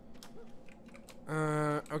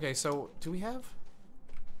 Okay, so do we have?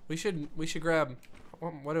 We should grab.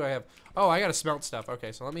 What do I have? Oh, I gotta smelt stuff.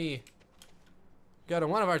 Okay, so let me go to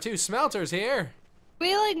one of our two smelters here. Can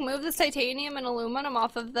we like move this titanium and aluminum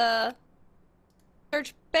off of the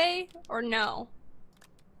search bay or no?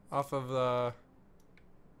 Off of the.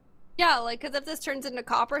 Yeah, like, cause if this turns into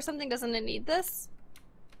copper or something, doesn't it need this?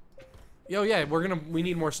 Oh yeah, we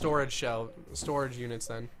need more storage units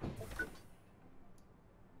then.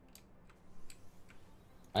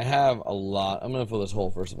 I have a lot. I'm gonna fill this hole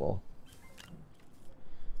first of all.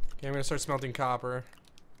 Okay, I'm gonna start smelting copper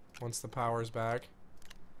once the power's back.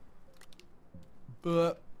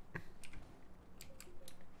 But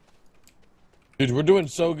Dude, we're doing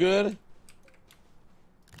so good.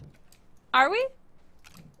 Are we?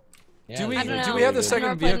 Yeah, do we I don't know. have the I've second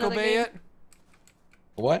never played vehicle another bay game. yet?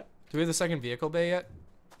 What? Do we have the second vehicle bay yet?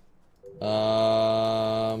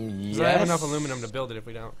 Yes. Because I have enough aluminum to build it if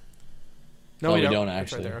we don't. No, we don't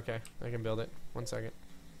actually. It's right there. Okay, I can build it. 1 second.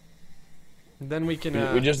 And then we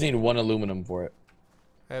can. We just need one aluminum for it.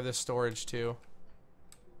 I have this storage too.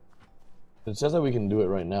 It says that we can do it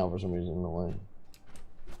right now for some reason. No way.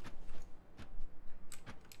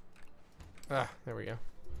 Ah, there we go.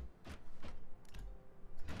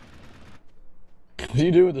 What do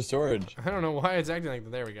you do with the storage? I don't know why it's acting like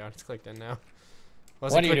that. There we go. It's clicked in now.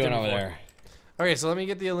 What are you doing over there? Okay, so let me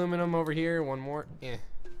get the aluminum over here. One more. Yeah.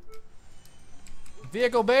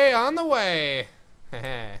 Vehicle bay on the way.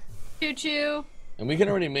 Choo choo. And we can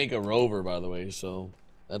already make a rover, by the way, so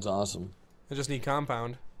that's awesome. I just need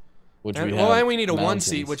compound. Which And, we have. well, and we need a mountains. 1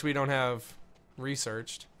 seat, which we don't have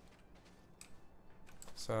researched.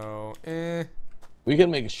 So, We can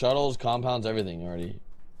make shuttles, compounds, everything already.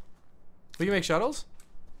 we can make shuttles?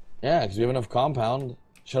 Yeah, because we have enough compound.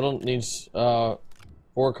 Shuttle needs 4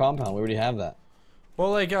 compound. We already have that.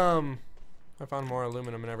 Well, like, I found more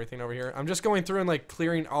aluminum and everything over here. I'm just going through and, like,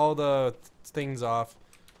 clearing all the things off.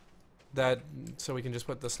 So we can just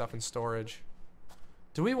put the stuff in storage.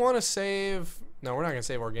 Do we want to save? No, we're not going to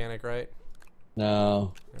save organic, right?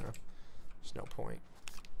 No. No. There's no point.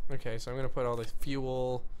 Okay, so I'm going to put all the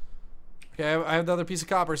fuel. Okay, I have the other piece of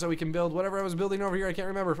copper so we can build whatever I was building over here. I can't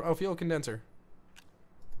remember. Oh, fuel condenser.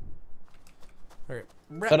 Okay.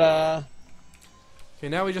 Ta-da! Okay,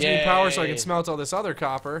 now we just need power so I Yay. can smelt all this other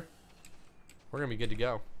copper. We're going to be good to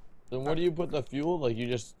go. Then where do you put the fuel? Like you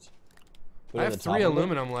just... put it I at have the top 3 of it?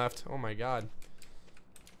 aluminum left. Oh my god.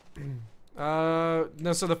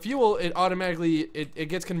 No, so the fuel, it automatically, it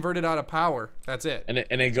gets converted out of power. That's it. And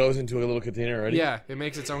it goes into a little container already? Yeah, it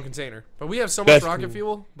makes its own container. But we have so much That's rocket cool.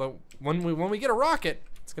 fuel, but when we get a rocket,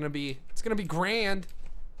 it's gonna be grand.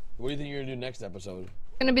 What do you think you're gonna do next episode?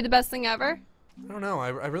 Gonna be the best thing ever. I don't know. I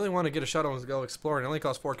really want to get a shuttle and go explore. It only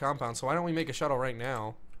costs 4 compounds, so why don't we make a shuttle right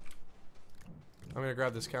now? I'm gonna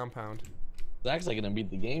grab this compound. Zach's like gonna beat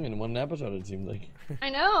the game in 1 episode, it seems like. I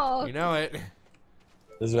know. You know it.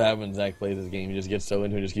 This is what happens when Zach plays this game. He just gets so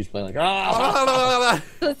into it, just keeps playing like, ah!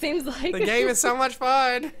 It seems like The game is so much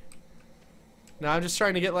fun. No, I'm just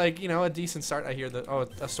trying to get like, you know, a decent start. I hear the, oh,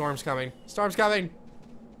 a storm's coming. Storm's coming.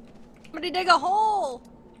 Somebody dig a hole.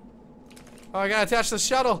 Oh, I gotta attach the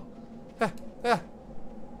shuttle. Oh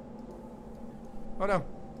no.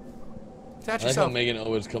 Attach I like how yourself. Megan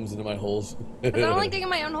always comes into my holes. Cause I don't like digging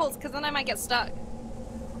my own holes, cause then I might get stuck.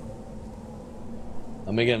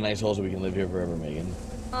 I'm making a nice hole so we can live here forever, Megan.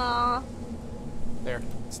 Aw. There,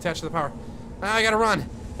 it's attached to the power. Now I gotta run.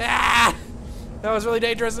 Ah! That was really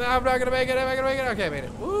dangerous. I'm not gonna make it. Am I gonna make it? Okay, I made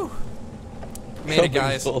it. Woo! Made it,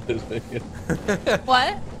 guys.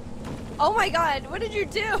 What? Oh my god, what did you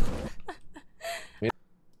do?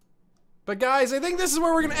 But guys, I think this is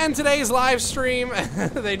where we're gonna end today's live stream.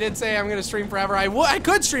 They did say I'm gonna stream forever. I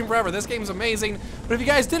could stream forever. This game's amazing. But if you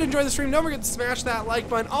guys did enjoy the stream, don't forget to smash that like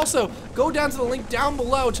button. Also, go down to the link down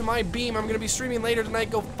below to my beam. I'm gonna be streaming later tonight.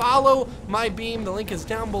 Go follow my beam. The link is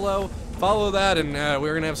down below. Follow that, and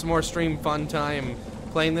we're gonna have some more stream fun time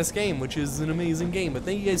playing this game, which is an amazing game. But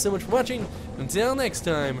thank you guys so much for watching. Until next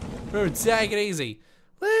time, remember, take it easy.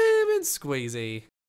 Lemon squeezy.